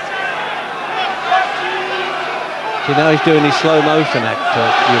 See, now he's doing his slow motion act,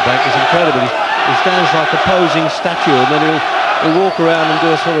 Eubank. It's incredible. He stands like a posing statue, and then he'll walk around and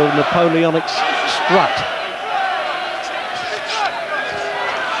do a sort of Napoleonic strut.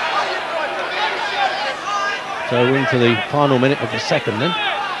 So into the final minute of the second then.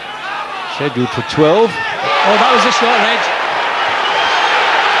 Scheduled for 12. Oh, that was a shot, Reg.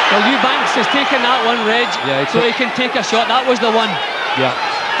 Well, Eubanks has taken that one, Reg, yeah, so he can take a shot. That was the one. Yeah.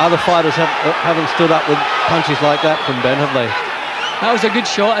 Other fighters haven't stood up with punches like that from Ben, have they? That was a good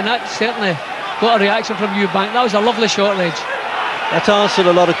shot, and that certainly got a reaction from Eubank. That was a lovely shot, Reg. That's answered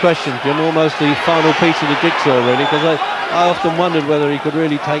a lot of questions, Jim, almost the final piece of the jigsaw, really, because I often wondered whether he could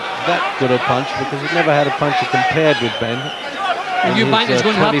really take that good a punch, because he's never had a puncher compared with Benn. Eubank is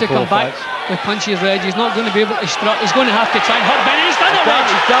going to have to come back with punches, Reg. He's not going to be able to strut. He's going to have to try and hurt Benn. He's done it, Reg.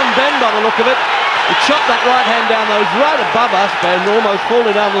 He's done Benn by the look of it. He shot that right hand down, though. He's right above us, Benn, almost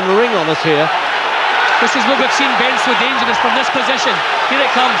falling down in the ring on us here. This is what we've seen Benn so dangerous from this position. Here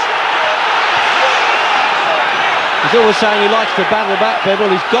it comes. He's always saying he likes to battle back, Bevel.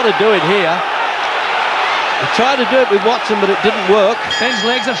 He's got to do it here. He tried to do it with Watson, but it didn't work. Benn's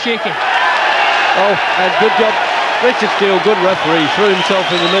legs are shaky. Oh, and good job. Richard Steele, good referee, threw himself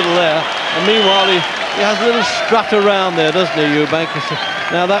in the middle there. And meanwhile, he has a little strut around there, doesn't he, Eubank?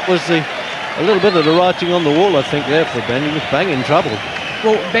 Now, that was a little bit of the writing on the wall, I think, there for Benn. He was banging trouble.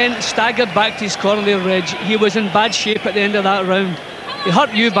 Well, Benn staggered back to his corner there, Reg. He was in bad shape at the end of that round. He hurt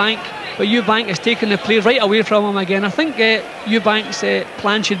Eubank, but Eubank has taken the play right away from him again. I think Eubank's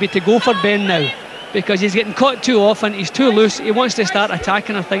plan should be to go for Benn now, because he's getting caught too often. He's too loose. He wants to start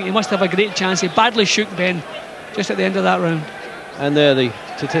attacking, I think. He must have a great chance. He badly shook Benn just at the end of that round. And there the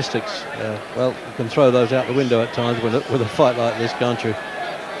statistics. Well, you can throw those out the window at times with a fight like this, can't you?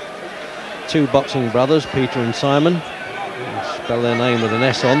 Two boxing brothers, Peter and Simon. Spell their name with an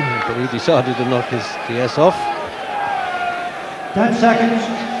S on, but he decided to knock the S off. 10 seconds.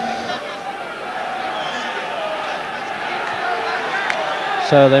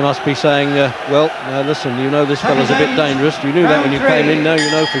 So they must be saying, well, now listen, you know this fella's a bit dangerous. You knew that when you came in, now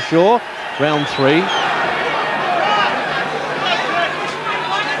you know for sure. Round 3.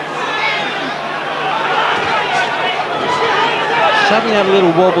 Suddenly had a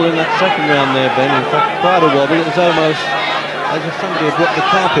little wobble in that second round there, Benn. In fact, quite a wobble. It was almost as if somebody had dropped the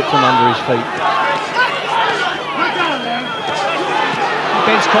carpet from under his feet.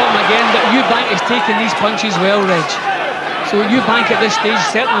 Benn's caught him again, but Eubank is taking these punches well, Reg. So Eubank at this stage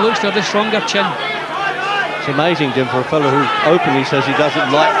certainly looks to have the stronger chin. It's amazing, Jim, for a fellow who openly says he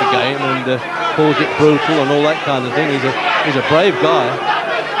doesn't like the game and calls it brutal and all that kind of thing. He's a brave guy.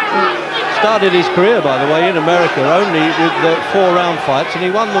 Started his career, by the way, in America only with 4-round fights, and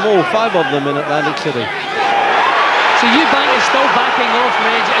he won them all, 5 of them in Atlantic City. So Eubank is still backing off,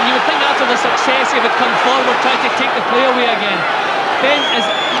 Reg, and you would think after the success he would come forward, try to take the play away again. Benn is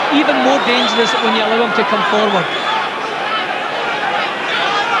even more dangerous when you allow him to come forward.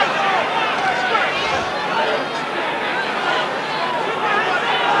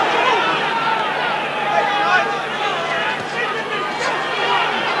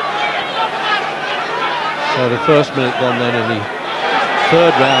 So the first minute gone then in the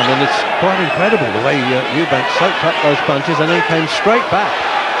third round, and it's quite incredible the way Eubank soaked up those punches and then came straight back.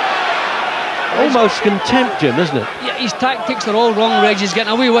 Almost contempt, Jim, isn't it? Yeah, his tactics are all wrong, Reg. He's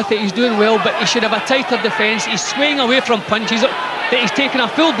getting away with it, he's doing well, but he should have a tighter defence. He's swaying away from punches. That he's taken a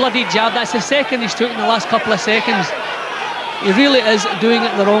full bloody jab. That's the second he's took in the last couple of seconds. He really is doing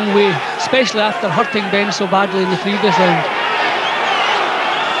it the wrong way, especially after hurting Benn so badly in the previous round.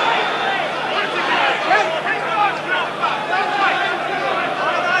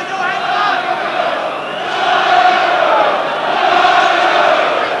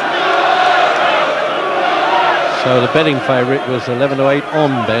 So the betting favourite was 11-8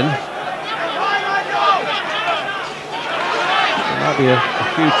 on Benn. There might be a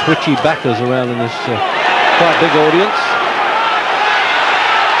few twitchy backers around in this quite big audience.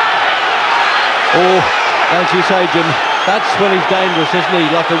 Oh, as you say, Jim, that's when he's dangerous, isn't he?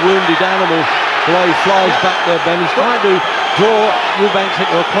 Like a wounded animal, the way he flies back there, Benn. He's trying to draw Eubank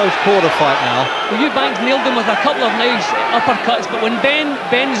into a close quarter fight now. Well, Eubank nailed him with a couple of nice uppercuts, but when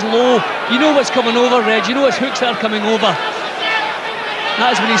Benn's low, you know what's coming over, Reg. You know his hooks that are coming over.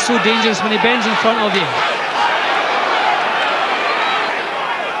 That's when he's so dangerous, when he bends in front of you.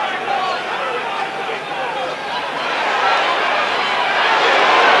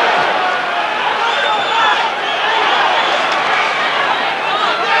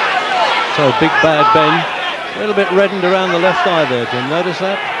 So big bad Benn, a little bit reddened around the left eye there, Jim. Notice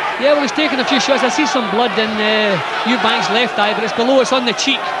that? Yeah, well, he's taken a few shots. I see some blood in Eubank's left eye, but it's below, it's on the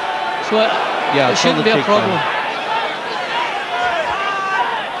cheek. So it shouldn't be a problem.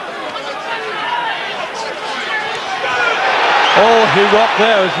 Oh, he rocked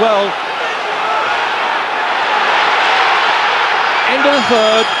there as well. End of the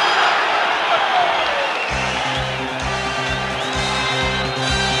third.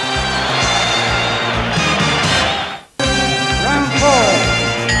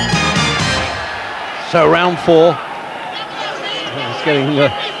 So round 4, it's getting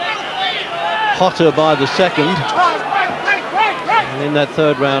hotter by the second. And in that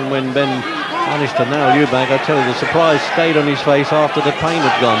third round, when Benn Managed to nail Eubank. I tell you, the surprise stayed on his face after the pain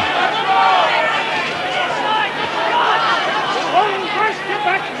had gone.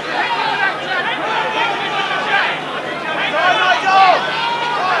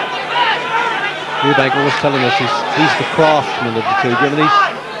 Eubank always telling us he's the craftsman of the two. I mean,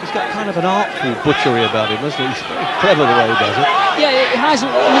 he's got kind of an artful butchery about him, isn't he? He's very clever the way he does it. Yeah, it has.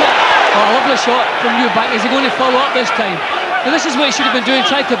 I mean, a lovely shot from Eubank. Is he going to follow up this time? Now, this is what he should have been doing,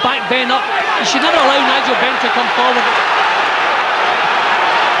 trying to back Ben up. He should never allow Nigel Benn to come forward.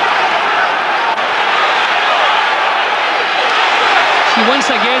 See, once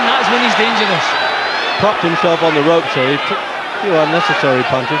again, that's when he's dangerous. Propped himself on the rope, so he took a few unnecessary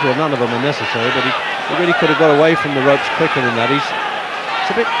punches. Well, none of them are necessary, but he really could have got away from the ropes quicker than that.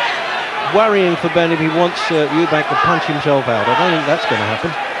 It's a bit worrying for Ben if he wants Eubank to punch himself out. I don't think that's going to happen.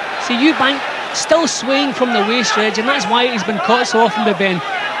 See, Eubank still swaying from the waist, Reg, and that's why he's been caught so often by Ben.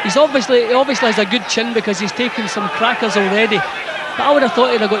 He obviously has a good chin because he's taken some crackers already. But I would have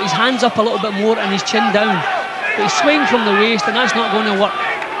thought he'd have got his hands up a little bit more and his chin down. But he's swaying from the waist, and that's not going to work.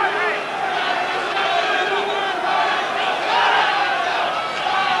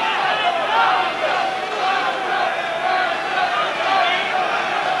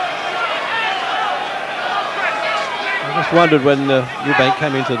 Wondered when Eubank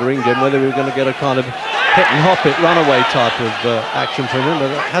came into the ring, Jim, whether we were going to get a kind of hit and hop it runaway type of action from him,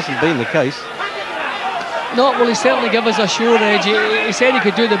 but that hasn't been the case. No, well, he certainly gave us a show, Reg. He said he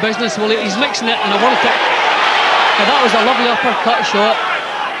could do the business. Well, he's mixing it and I worked it. Now, that was a lovely uppercut shot.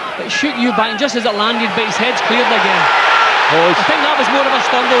 It shook Eubank just as it landed, but his head's cleared again. I think that was more of a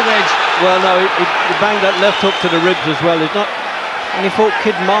stumble, Reg. Well, no, he banged that left hook to the ribs as well. It's not. And he fought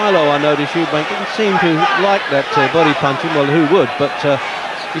Kid Milo, I noticed. Eubank didn't seem to like that body punching. Well, who would? But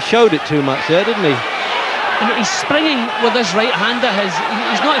he showed it too much there, didn't he? And he's springing with his right hand at his.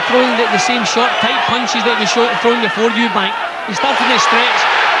 He's not throwing the same short, tight punches that he was throwing before Eubank. He's starting to stretch,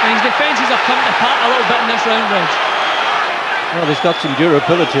 and his defences have come to part a little bit in this round, Reg. Well, he's got some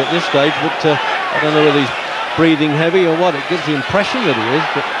durability at this stage, but I don't know whether he's breathing heavy or what. It gives the impression that he is,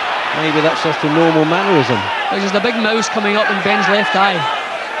 but maybe that's just a normal mannerism. There's the big mouse coming up in Ben's left eye.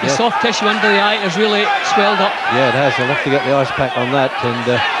 The soft tissue under the eye has really swelled up. Yeah, it has. I'll have to get the ice pack on that and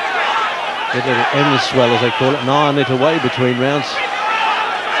get an end swell, as they call it, and iron it away between rounds.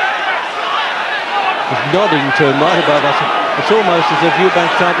 He's nodding to him right above us. It's almost as if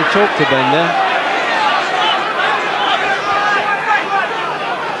Eubank's trying to talk to Ben there.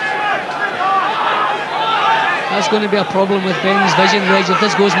 That's going to be a problem with Ben's vision, Reg, if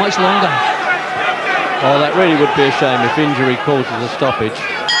this goes much longer. Oh, that really would be a shame if injury causes a stoppage.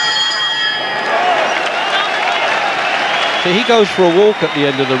 So he goes for a walk at the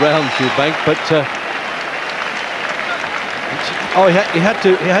end of the round, Eubank, but he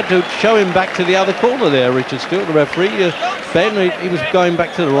had to show him back to the other corner there, Richard Stewart, the referee. Ben, he was going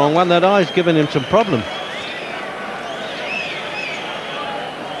back to the wrong one. That eye's given him some problem.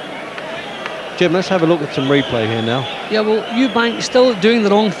 Jim, let's have a look at some replay here now. Yeah, well, Eubank still doing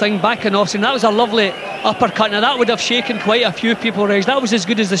the wrong thing, backing off. And that was a lovely uppercut. Now, that would have shaken quite a few people, Reg. That was as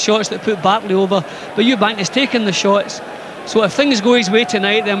good as the shots that put Bartley over. But Eubank is taking the shots. So if things go his way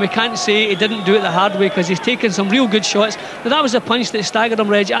tonight, then we can't say he didn't do it the hard way, because he's taken some real good shots. But that was a punch that staggered him,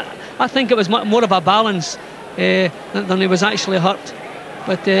 Reg. I think it was more of a balance than he was actually hurt.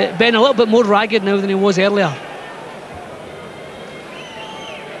 But Ben a little bit more ragged now than he was earlier.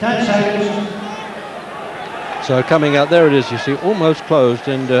 10 seconds. So coming out, there it is, you see, almost closed,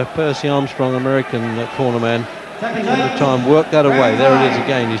 and Percy Armstrong, American cornerman, at the time worked that away. There it is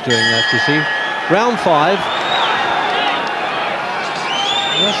again, he's doing that, you see. Round 5.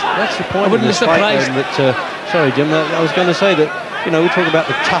 That's the point. I wouldn't be surprised. Sorry, Jim, I was going to say that, you know, we talk about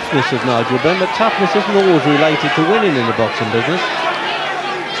the toughness of Nigel Benn, but toughness isn't always related to winning in the boxing business.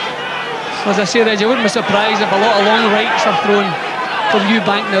 As I say, Reg, I wouldn't be surprised if a lot of long rights are thrown from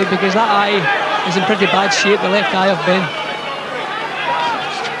Eubank now, because that eye is in pretty bad shape, the left eye of Ben.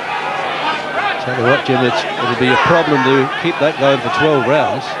 Tell you what, Jim, it'll be a problem to keep that going for 12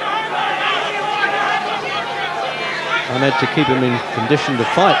 rounds. I meant to keep him in condition to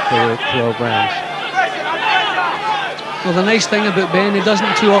fight for 12 rounds. Well, the nice thing about Ben, he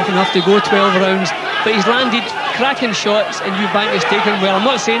doesn't too often have to go 12 rounds, but he's landed cracking shots and Eubank has taken well. I'm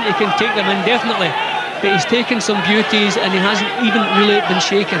not saying he can take them indefinitely, but he's taken some beauties and he hasn't even really been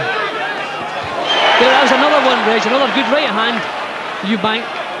shaken. There was another one, Reg, another good right hand. Eubank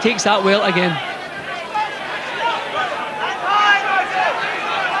takes that well again.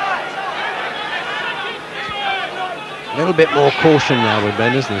 A little bit more caution now with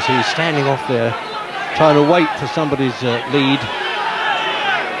Ben, isn't he? So he's standing off there, trying to wait for somebody's lead.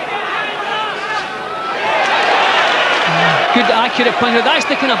 good, accurate puncher. That's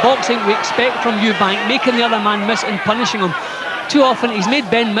the kind of boxing we expect from Eubank, making the other man miss and punishing him. Too often he's made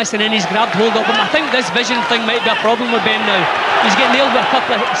Ben miss and then he's grabbed hold of him. I think this vision thing might be a problem with Ben now. He's getting nailed with a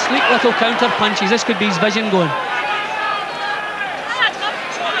couple of sleek little counter punches. This could be his vision going.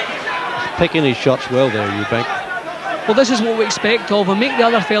 Picking his shots well there, Eubank. Well, this is what we expect of him. Make the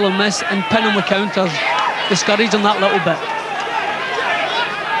other fellow miss and pin him with counters. Discourage him that little bit.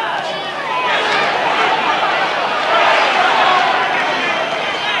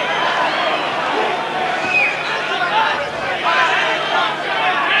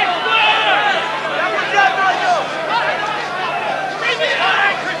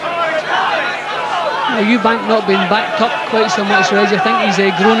 Eubank not being backed up quite so much, Reg. I think he's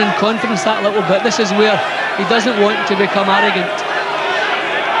grown in confidence that little bit. This is where he doesn't want to become arrogant.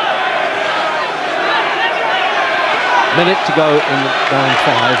 Minute to go in round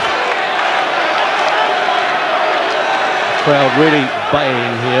 5. The crowd really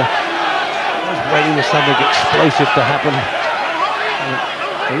baying here. Just waiting for something explosive to happen.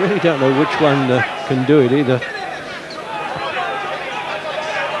 I really don't know which one can do it either.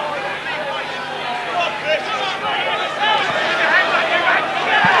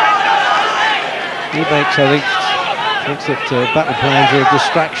 Eubank, I think, thinks that battle plans are a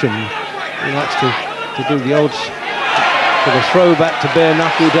distraction. He likes to do the odds, to the throwback to bare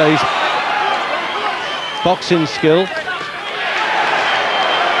knuckle days. Boxing skill.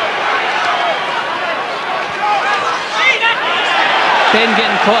 Ben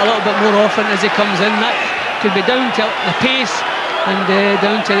getting caught a little bit more often as he comes in. That could be down to the pace and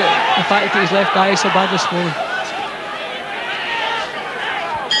down to the fact that his left eye is so badly swollen.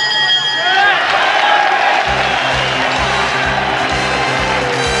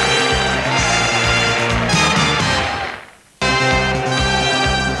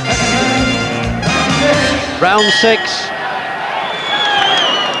 Round 6.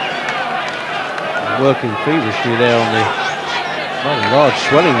 Working feverishly there on the rather large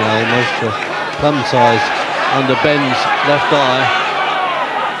swelling now, almost plum size under Benn's left eye.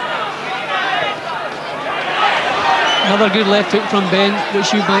 Another good left hook from Ben,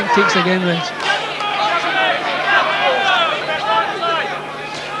 which Eubank takes again, Reg.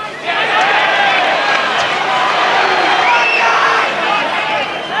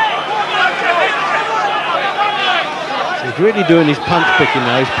 He's really doing his punch picking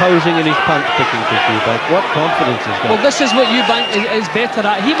now. He's posing in his punch picking for Eubank. What confidence he's got. Well, this is what Eubank is better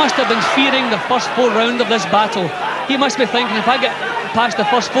at. He must have been fearing the first 4 rounds of this battle. He must be thinking, if I get past the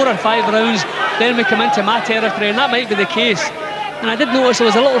first 4 or 5 rounds, then we come into my territory, and that might be the case. And I did notice there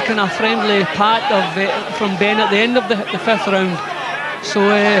was a little kind of friendly pat from Ben at the end of the 5th round. So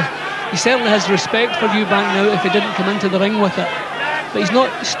he certainly has respect for Eubank now if he didn't come into the ring with it. But he's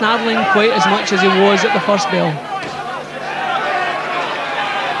not snarling quite as much as he was at the first bell.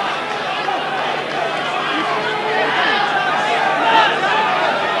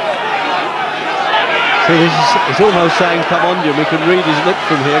 He's almost saying, come on, Jim. We can read his lip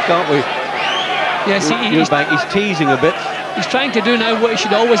from here, can't we? Yes, Eubank, he's teasing a bit. He's trying to do now what he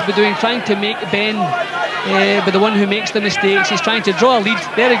should always be doing, trying to make Ben be the one who makes the mistakes. He's trying to draw a lead.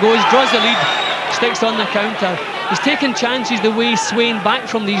 There he goes, draws the lead, sticks on the counter. He's taking chances the way he's swaying back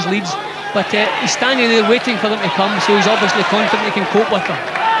from these leads, but he's standing there waiting for them to come, so he's obviously confident he can cope with them.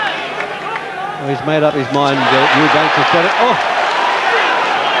 Well, he's made up his mind. Eubank has got it. Oh!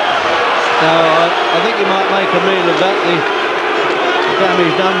 Now, I think he might make a meal of that, the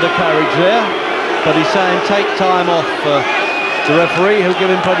damaged undercarriage there. But he's saying take time off. The referee, who'll give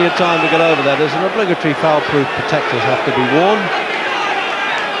him plenty of time to get over that. There's an obligatory foul-proof protectors have to be worn.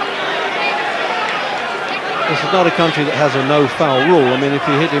 This is not a country that has a no-foul rule. I mean, if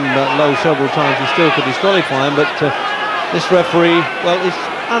you hit him low several times, you still could disqualify him. But this referee, well, is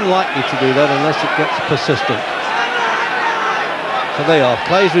unlikely to do that unless it gets persistent. So they are.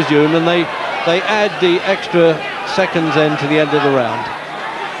 Plays resumed, and they add the extra seconds end to the end of the round.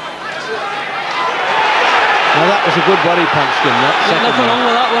 Now that was a good body punch, Jim. Nothing wrong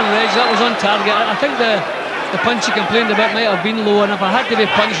with that one, Reg. That was on target. I think the punch he complained about might have been low, and if I had to be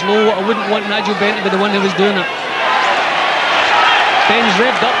punched low, I wouldn't want Nigel Benn to be the one who was doing it. Ben's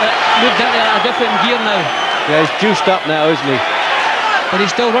revved up, moved into a different gear now. Yeah, he's juiced up now, isn't he? But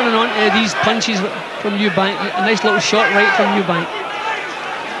he's still running on to these punches from Eubank. A nice little shot right from Eubank.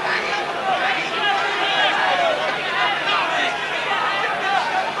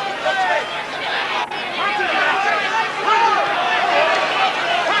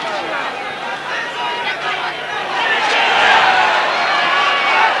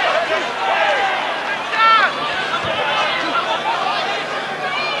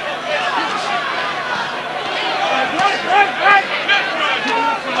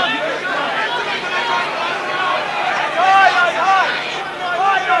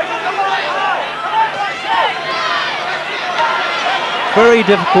 very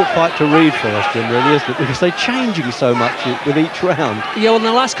difficult fight to read for us, Jim, really, isn't it? Because they're changing so much with each round. Yeah, well, in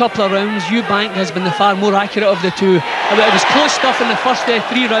the last couple of rounds, Eubank has been the far more accurate of the two. It was close stuff in the first 3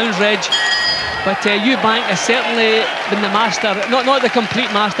 rounds, Reg. But Eubank has certainly been the master, not the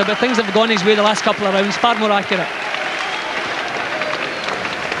complete master, but things have gone his way the last couple of rounds, far more accurate.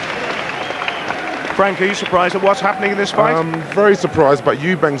 Frank, are you surprised at what's happening in this fight? I'm very surprised, but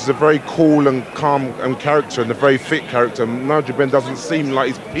Eubank is a very cool and calm character and a very fit character. Nigel Benn doesn't seem like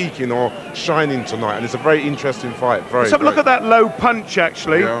he's peaking or shining tonight, and it's a very interesting fight. Let's have a look at that low punch,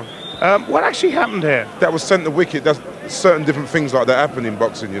 actually. Yeah. What actually happened here? That was centre wicket. There's certain different things like that happen in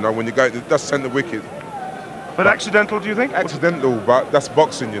boxing, you know, when you go, that's centre wicket. But accidental, do you think? Accidental, but that's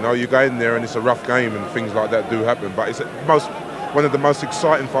boxing, you know. You go in there and it's a rough game and things like that do happen. But it's one of the most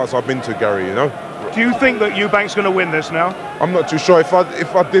exciting fights I've been to, Gary, you know. Do you think that Eubank's going to win this now? I'm not too sure. If I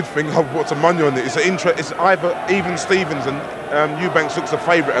did think I'd put some money on it, it's either even Stevens and Eubank looks a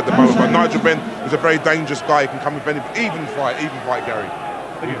favourite at the moment. But Nigel Benn is a very dangerous guy. He can come with any even fight, Gary.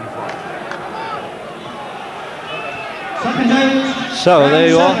 Even fight. So there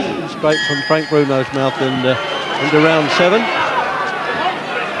you are, straight from Frank Bruno's mouth into round 7.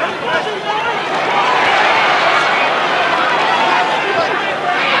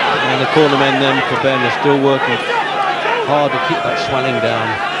 The corner men then for Benn are still working hard to keep that swelling down.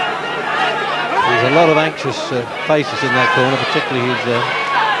 There's a lot of anxious faces in that corner, particularly his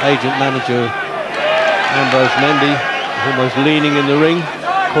agent manager Ambrose Mendy, almost leaning in the ring,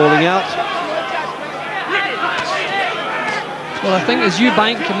 calling out. Well, I think as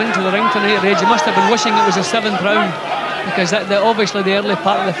Eubank came into the ring tonight, Reg, he must have been wishing it was a 7th round, because obviously the early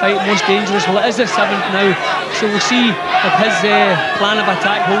part of the fight most dangerous. Well, it is the 7th now, so we'll see if his plan of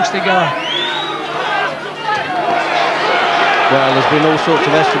attack holds together. Well, there's been all sorts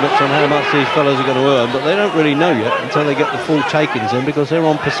of estimates on how much these fellas are going to earn, but they don't really know yet until they get the full take-ins in, because they're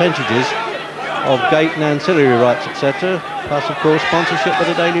on percentages of gate and ancillary rights, etc. Plus, of course, sponsorship by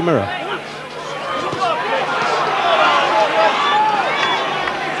the Daily Mirror.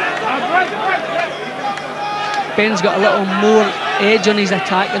 Benn's got a little more edge on his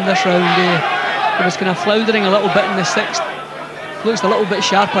attack in this round. He was kind of floundering a little bit in the 6th. Looks a little bit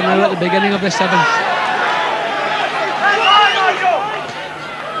sharper now at the beginning of the 7th.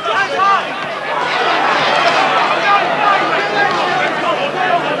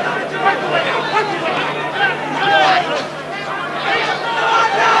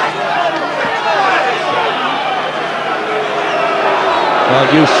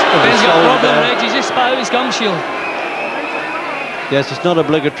 Use of Ben's got a problem, there. Reg. He's just spat out his gum shield. Yes, it's not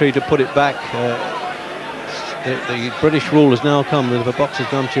obligatory to put it back. The British rule has now come that if a boxer's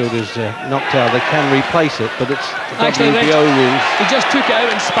gum shield is knocked out, they can replace it, but it's the Actually, WBO rules. He just took it out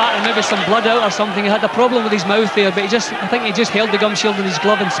and spat, and maybe some blood out or something. He had a problem with his mouth there, but I think he just held the gum shield in his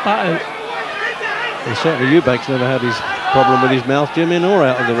glove and spat out. Well, certainly Eubank's never had his problem with his mouth, Jim, in or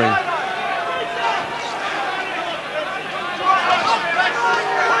out of the ring.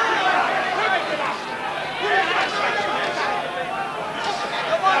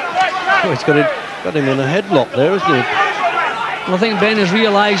 Oh, it's got him in a headlock there, isn't it? Well, I think Benn has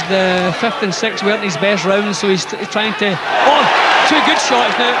realised the 5th and 6th weren't his best rounds, so he's trying to... Oh, 2 good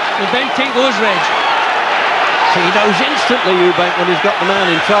shots now. Will Benn take those, Reg? So he knows instantly, Eubank, when he's got the man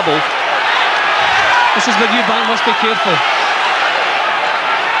in trouble. This is where Eubank must be careful.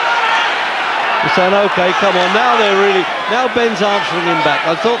 He's saying, OK, come on, now Benn's answering him back.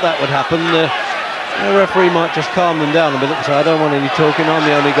 I thought that would happen. The referee might just calm them down a minute and say, I don't want any talking, I'm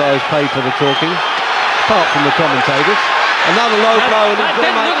the only guy who's paid for the talking, apart from the commentators. Another low blow, and he's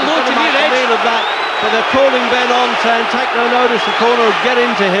going to make a meal of that, but they're calling Benn on, saying, take no notice, the corner will get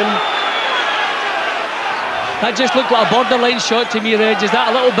into him. That just looked like a borderline shot to me, Reg. Is that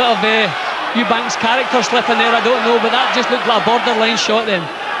a little bit of Eubank's character slip in there? I don't know, but that just looked like a borderline shot then.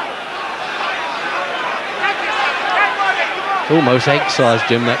 Almost egg-sized,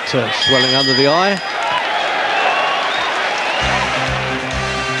 Jim, that swelling under the eye.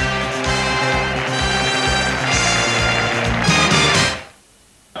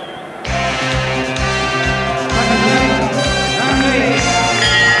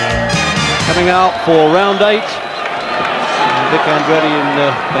 Coming out for round 8. Vic Andretti in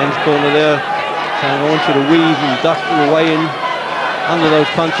Benn's corner there, saying, I want you to weave and duck your way in under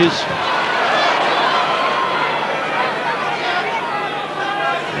those punches.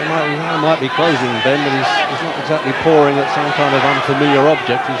 He might be closing Benn, but he's not exactly pouring at some kind of unfamiliar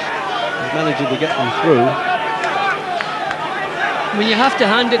object. He's managing to get them through. I mean, you have to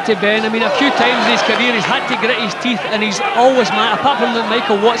hand it to Benn. I mean, a few times in his career he's had to grit his teeth, and he's always managed, apart from the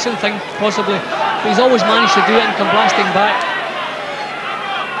Michael Watson thing possibly, but he's always managed to do it and come blasting back.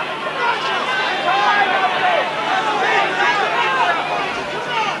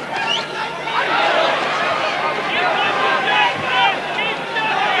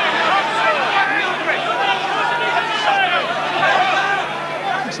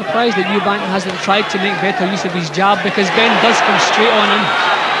 surprised that Eubank hasn't tried to make better use of his jab, because Benn does come straight on in.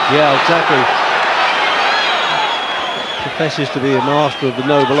 Yeah, exactly. Professes to be a master of the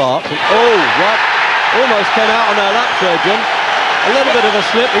noble art. Oh, what? Almost came out on that upsurge, Jim. A little bit of a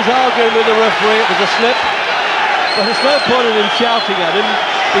slip. He's arguing with the referee. It was a slip. But there's no point in him shouting at him,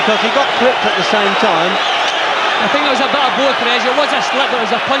 because he got clipped at the same time. I think it was a bit of both, Reg. It was a slip, but it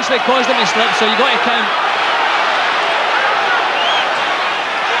was a punch that caused him to slip, so you got to count.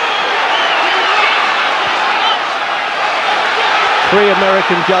 Three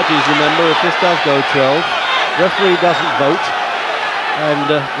American judges, remember, if this does go 12. Referee doesn't vote.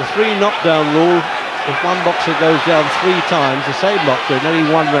 And the 3 knockdown rule, if one boxer goes down 3 times, the same boxer, in only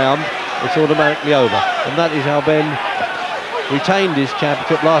 1 round, it's automatically over. And that is how Benn retained his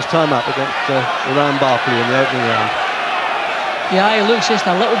championship last time up against Iran Barkley in the opening round. Yeah, he looks just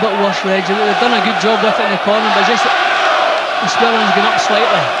a little bit worse, Reg. They've done a good job with it in the corner, but just the swelling's gone up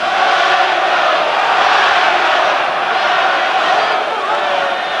slightly.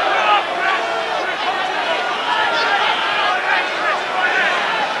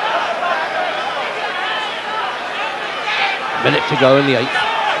 Minute to go in the 8th.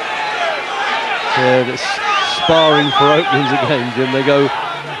 It's sparring for openings again, Jim. They go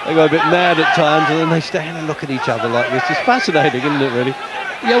a bit mad at times, and then they stand and look at each other like this. It's fascinating, isn't it, really?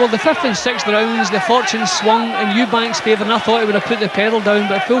 Yeah, well, the 5th and 6th rounds, the fortune swung in Eubank's favour, and I thought he would have put the pedal down,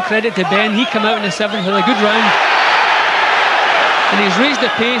 but full credit to Benn. He came out in the 7th with a good round, and he's raised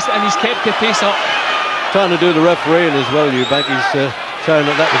the pace, and he's kept the pace up. Trying to do the refereeing as well, Eubank. He's showing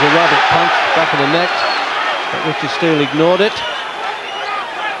that was a rabbit punch, back of the neck. But Richard Steele ignored it.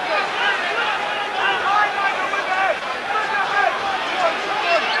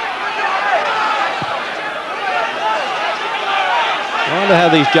 I wonder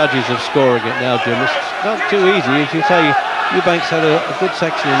how these judges are scoring it now, Jim. It's not too easy. As you say, Eubank's had a good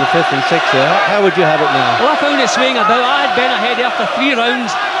section in the 5th and 6th there. How would you have it now? Well, I found it swaying about. I had Benn ahead after 3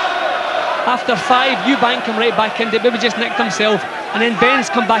 rounds. After 5, Eubank came right back in. Maybe just nicked himself. And then Benn's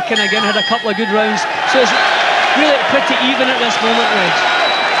come back in again, had a couple of good rounds. So it's really pretty even at this moment, Reg.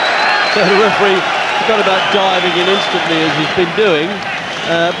 So the referee forgot about diving in instantly, as he's been doing.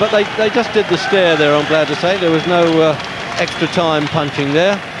 But they just did the stare there, I'm glad to say. There was no extra time punching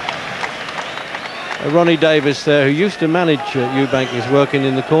there. Ronnie Davis there, who used to manage Eubank, is working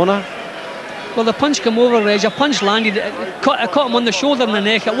in the corner. Well, the punch came over, Reg. A punch landed. It caught him on the shoulder and the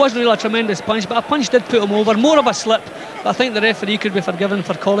neck. It wasn't really a tremendous punch, but a punch did put him over. More of a slip. But I think the referee could be forgiven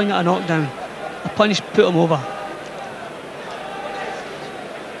for calling it a knockdown. A punch put him over.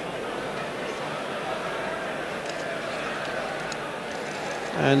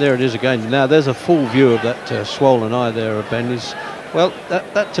 And there it is again. Now there's a full view of that swollen eye there of Benn. Well,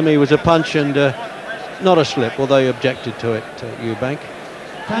 that to me was a punch and not a slip, although he objected to it, Eubank.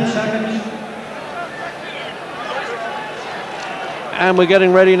 10 seconds. And we're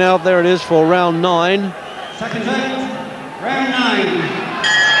getting ready now. There it is for round 9. Seconds out. Round 9.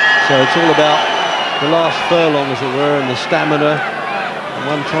 So it's all about the last furlong, as it were, and the stamina. And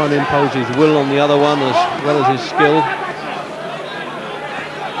one trying to impose his will on the other one, as well as his skill.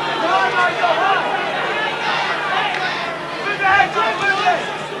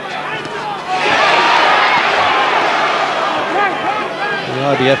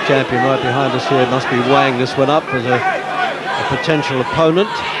 The IBF champion right behind us here must be weighing this one up as a potential opponent,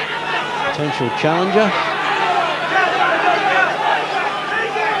 potential challenger.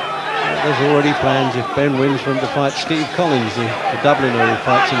 There's already plans, if Benn wins, for him to fight Steve Collins, the Dubliner who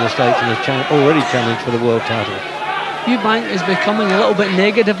fights in the States and has already challenged for the world title. Eubank is becoming a little bit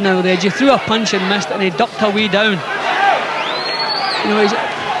negative now, Reg. He threw a punch and missed, and he ducked away down. You know,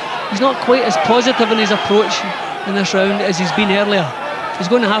 he's not quite as positive in his approach in this round as he's been earlier. He's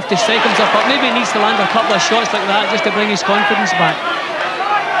going to have to psych himself up. Maybe he needs to land a couple of shots like that just to bring his confidence back.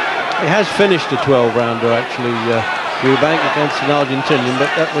 He has finished a 12-rounder, actually, Eubank, against an Argentinian, but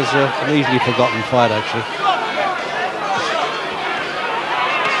that was an easily forgotten fight, actually.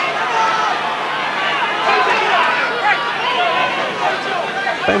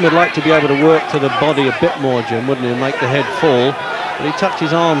 Ben would like to be able to work to the body a bit more, Jim, wouldn't he, and make the head fall. But he tucked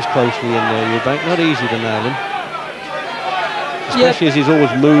his arms closely in there, Eubank. Not easy to nail him. Especially as he's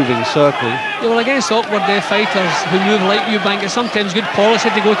always moving, circling. Yeah, well, against awkward fighters who move like Eubank, it's sometimes good policy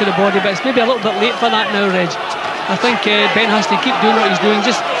to go to the body, but it's maybe a little bit late for that now, Reg. I think Benn has to keep doing what he's doing,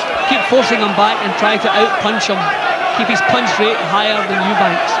 just keep forcing him back and try to out-punch him, keep his punch rate higher than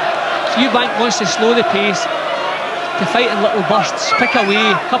Eubank's. So Eubank wants to slow the pace, to fight in little bursts, pick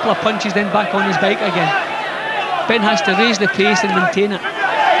away, a couple of punches, then back on his bike again. Benn has to raise the pace and maintain it.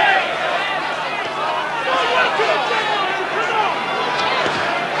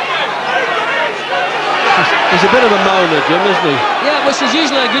 He's a bit of a moaner, Jim, isn't he? Yeah, which is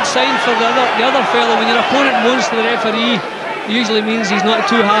usually a good sign for the other fellow. When your opponent moans to the referee, it usually means he's not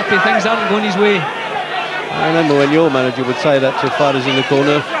too happy, things aren't going his way. I remember when your manager would say that to fighters in the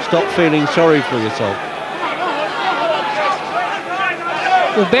corner, stop feeling sorry for yourself.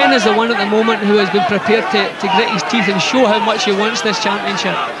 Well, Benn is the one at the moment who has been prepared to grit his teeth and show how much he wants this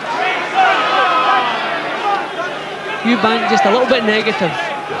championship. Eubank just a little bit negative.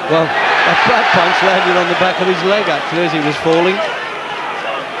 Well, that punch landed on the back of his leg actually as he was falling.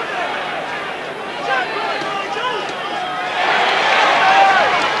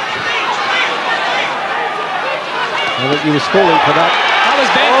 I think he was falling for that. That was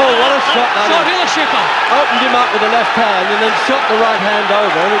Benn. Oh, what a shot that is. Really shook him. Opened him up with the left hand and then shot the right hand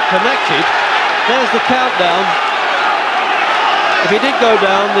over and it connected. There's the countdown. If he did go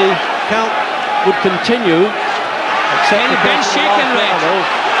down, the count would continue. Ben's shaking, Reg.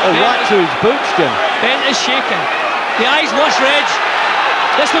 Right to his boots, Jim. Benn is shaking. The eyes watch Reg.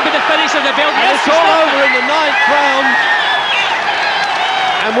 This would be the finish of the belt. And it's all over in the 9th round.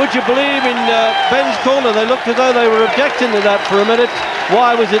 And would you believe in Benn's corner, they looked as though they were objecting to that for a minute.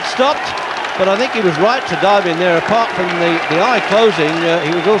 Why was it stopped? But I think he was right to dive in there. Apart from the eye closing,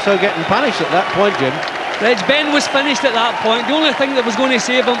 he was also getting punished at that point, Jim. Reg, Benn was finished at that point. The only thing that was going to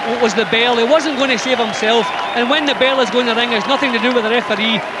save him was the bell. He wasn't going to save himself. And when the bell is going to ring, it's nothing to do with the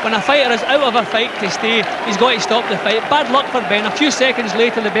referee. When a fighter is out of a fight to stay, he's got to stop the fight. Bad luck for Benn. A few seconds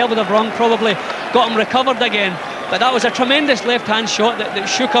later, the bell would have rung, probably got him recovered again. But that was a tremendous left-hand shot that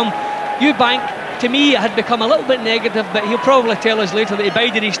shook him. Eubank, to me, had become a little bit negative, but he'll probably tell us later that he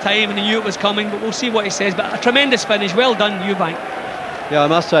bided his time and he knew it was coming. But we'll see what he says. But a tremendous finish. Well done, Eubank. Yeah, I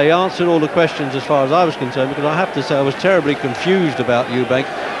must say, he answered all the questions as far as I was concerned, because I have to say I was terribly confused about Eubank.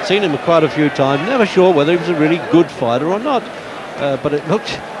 Seen him quite a few times, never sure whether he was a really good fighter or not. But it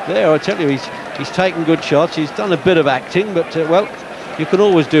looked there, I tell you, he's taken good shots, he's done a bit of acting, but, well, you can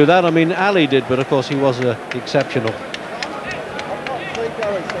always do that. I mean, Ali did, but of course he was exceptional.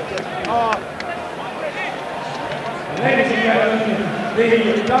 Ladies and gentlemen, the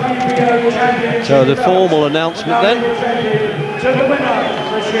WBO Champion. So the formal announcement then. To the winner,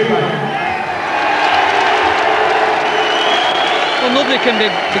 Chris Eubank. Well, nobody can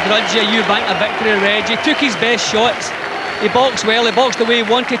begrudge Eubank a victory, Reg. He took his best shots. He boxed well, he boxed the way he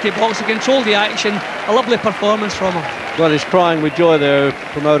wanted to box, he controlled the action. A lovely performance from him. Well, he's crying with joy there,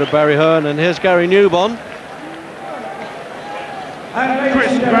 promoter Barry Hearn, and here's Gary Newbon.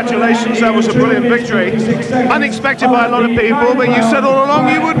 Chris, congratulations, that was a brilliant victory. Unexpected by a lot of people, but you said all along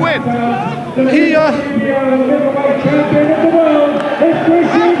you would win.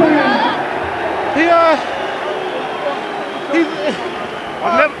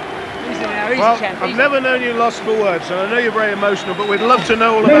 I've never known you lost for words, and I know you're very emotional, but we'd love to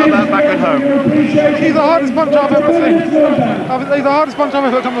know all about that back at home. He's the hardest puncher I've ever seen. He's the hardest puncher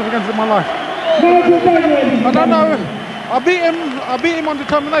I've ever come up against in my life. I don't know. I beat him on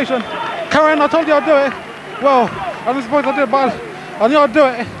determination. Karen, I told you I'd do it. Well, I don't suppose I did, but I knew I'd do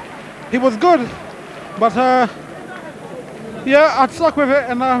it. He was good, but yeah, I stuck with it,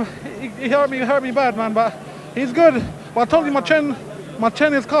 and he hurt me bad, man. But he's good. But I told you my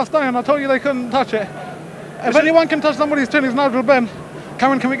chin is cast iron. I told you they couldn't touch it. If anyone can touch somebody's chin, it's Nigel Benn.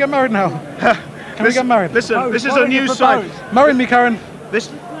 Karen, can we get married now? Can we get married? Listen, this is a new side. Marry me, Karen.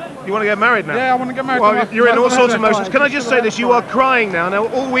 You want to get married now? Yeah, I want to get married. Well, you're in all sorts of emotions. Can I just say this? You are crying now. Now,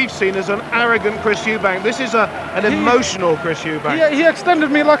 all we've seen is an arrogant Chris Eubank. This is an emotional Chris Eubank. He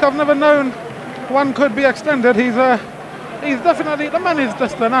extended me like I've never known one could be extended. He's definitely, the man is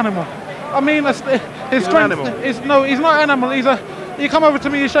just an animal. I mean, his strength is no, he's not an animal. He come over to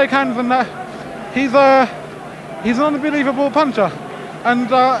me, he shake hands, and he's an unbelievable puncher.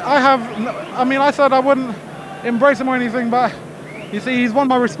 And I said I wouldn't embrace him or anything, but you see, he's won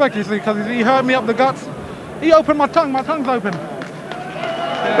my respect, you see, because he hurt me up the guts. He opened my tongue. My tongue's open.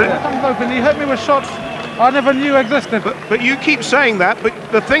 My tongue's open. He hit me with shots I never knew existed. But you keep saying that, but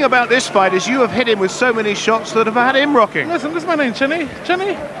the thing about this fight is you have hit him with so many shots that have had him rocking. Listen, this man ain't chinny.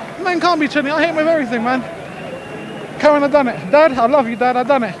 Chinny? This man can't be chinny. I hit him with everything, man. Karen, I done it. Dad, I love you, Dad. I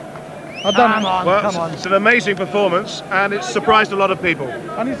done it. I done it. Well, come on. It's an amazing performance, and it's surprised a lot of people.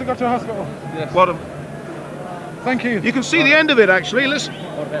 I need to go to a hospital. Yes. Thank you. You can see the end of it, actually. Listen,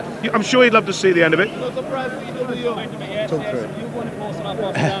 I'm sure you'd love to see the end of it.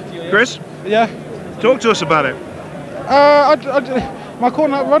 Chris? Yeah? Talk to us about it. My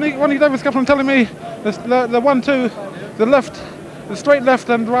corner, Ronnie Davis kept on telling me the 1-2, the left, the straight left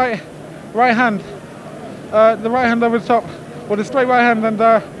and right hand. The right hand over the top, or the straight right hand, and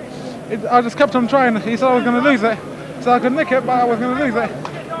I just kept on trying. He said I was going to lose it, so I could nick it, but I was going to lose it.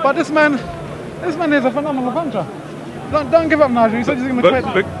 But this man This man is a phenomenal puncher. Don't give up, Nigel. He said he's going to quit.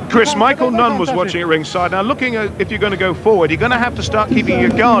 But Chris, Michael Nunn was watching at ringside. Now, looking at if you're going to go forward, you're going to have to start keeping your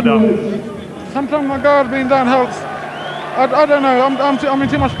guard up. Sometimes my guard being down helps. I don't know. I'm in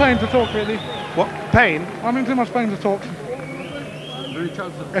too much pain to talk, really. What? Pain? I'm in too much pain to talk.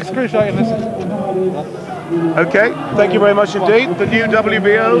 Excruciating this. Okay, thank you very much indeed. The new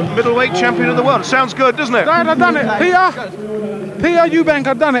WBO Middleweight Champion of the World. Sounds good, doesn't it? Dad, I've done it. Peter Eubank,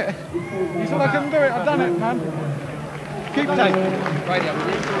 I've done it. He said I couldn't do it. I've done it, man. Keep going.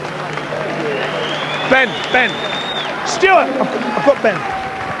 Ben. Stuart! I've got Ben.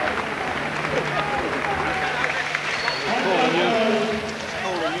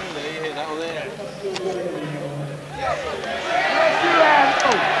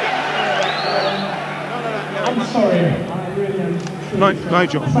 I'm sorry.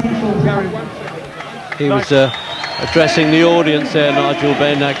 Nigel. He was addressing the audience there, Nigel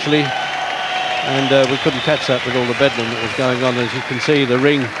Benn, actually. And we couldn't catch that with all the bedlam that was going on. As you can see, the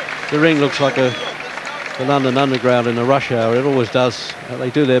ring looks like the London Underground in a rush hour. It always does. They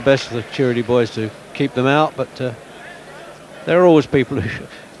do their best for the security boys to keep them out, but there are always people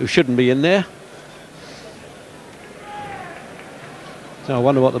who shouldn't be in there. So I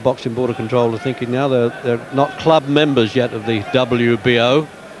wonder what the Boxing Board of Control are thinking now. They're not club members yet of the WBO.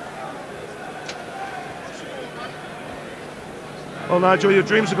 Well, Nigel, your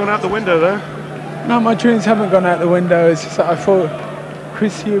dreams have gone out the window there. No, my dreams haven't gone out the window. It's just that I thought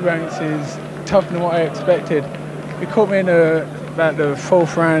Chris Eubank is tougher than what I expected. He caught me in about the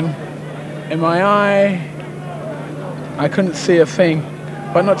 4th round. In my eye, I couldn't see a thing,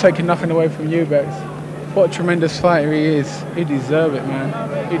 but not taking nothing away from Eubank. What a tremendous fighter he is. He deserves it, man.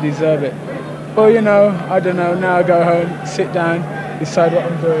 He deserves it. Well, you know, I don't know. Now I go home, sit down, decide what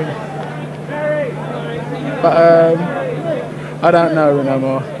I'm doing. But I don't know no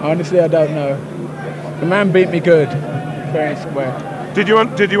more. Honestly, I don't know. The man beat me good, fair and square. Did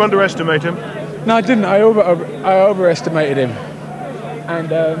you underestimate him? No, I didn't. I overestimated him,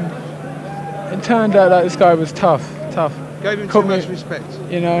 and it turned out that this guy was tough. Gave him too much respect.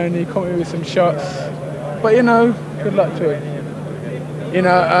 You know, and he caught me with some shots. But you know, good luck to him. You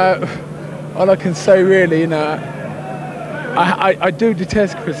know, all I can say really, you know, I do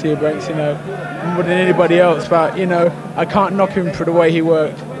detest Chris Eubank, you know, more than anybody else. But you know, I can't knock him for the way he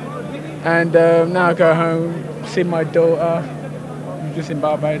worked. And now I go home, see my daughter. I'm just in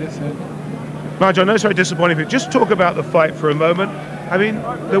Barbados. Nigel, I know it's very disappointing, but just talk about the fight for a moment. I mean,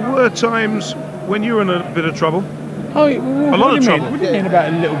 there were times when you were in a bit of trouble. Oh, a lot of trouble. What do you mean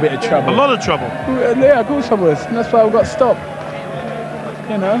about a little bit of trouble? A lot of trouble. Yeah, of course I was. And that's why I got stopped.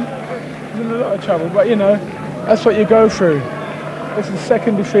 You know, I was in a lot of trouble. But you know, that's what you go through. This is the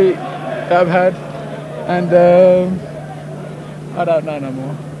second defeat that I've had, and I don't know no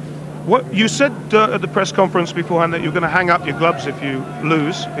more. What you said at the press conference beforehand that you're going to hang up your gloves if you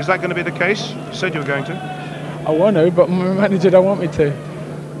lose. Is that going to be the case? You said you were going to. I want to, but my manager don't want me to.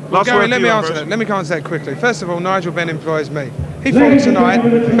 Well, Gary, let me answer that. Let me answer that quickly. First of all, Nigel Benn employs me. He fought tonight,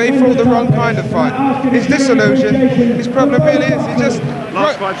 but he fought the wrong kind of fight. His disillusion, his problem really is he just...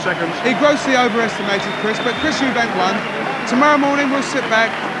 Last 5 seconds. He grossly overestimated Chris, but Chris Eubank won. Tomorrow morning we'll sit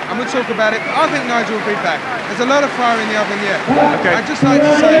back and we'll talk about it. But I think Nigel will be back. There's a lot of fire in the oven yet. Okay. I'd just like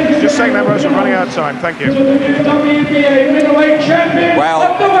to say... Just saying that, Rose, we're running out of time. Thank you. WBA Middleweight Champion. Well,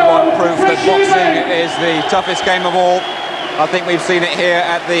 if you want proof that boxing is the toughest game of all, I think we've seen it here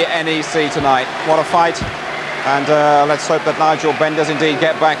at the NEC tonight. What a fight. And let's hope that Nigel Benn does indeed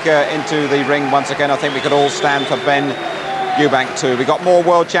get back into the ring once again. I think we could all stand for Ben Eubank too. We've got more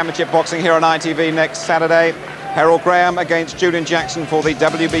World Championship boxing here on ITV next Saturday. Harold Graham against Julian Jackson for the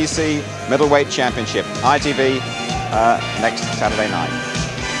WBC Middleweight Championship. ITV next Saturday night.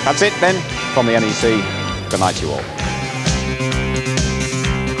 That's it then from the NEC. Good night to you all.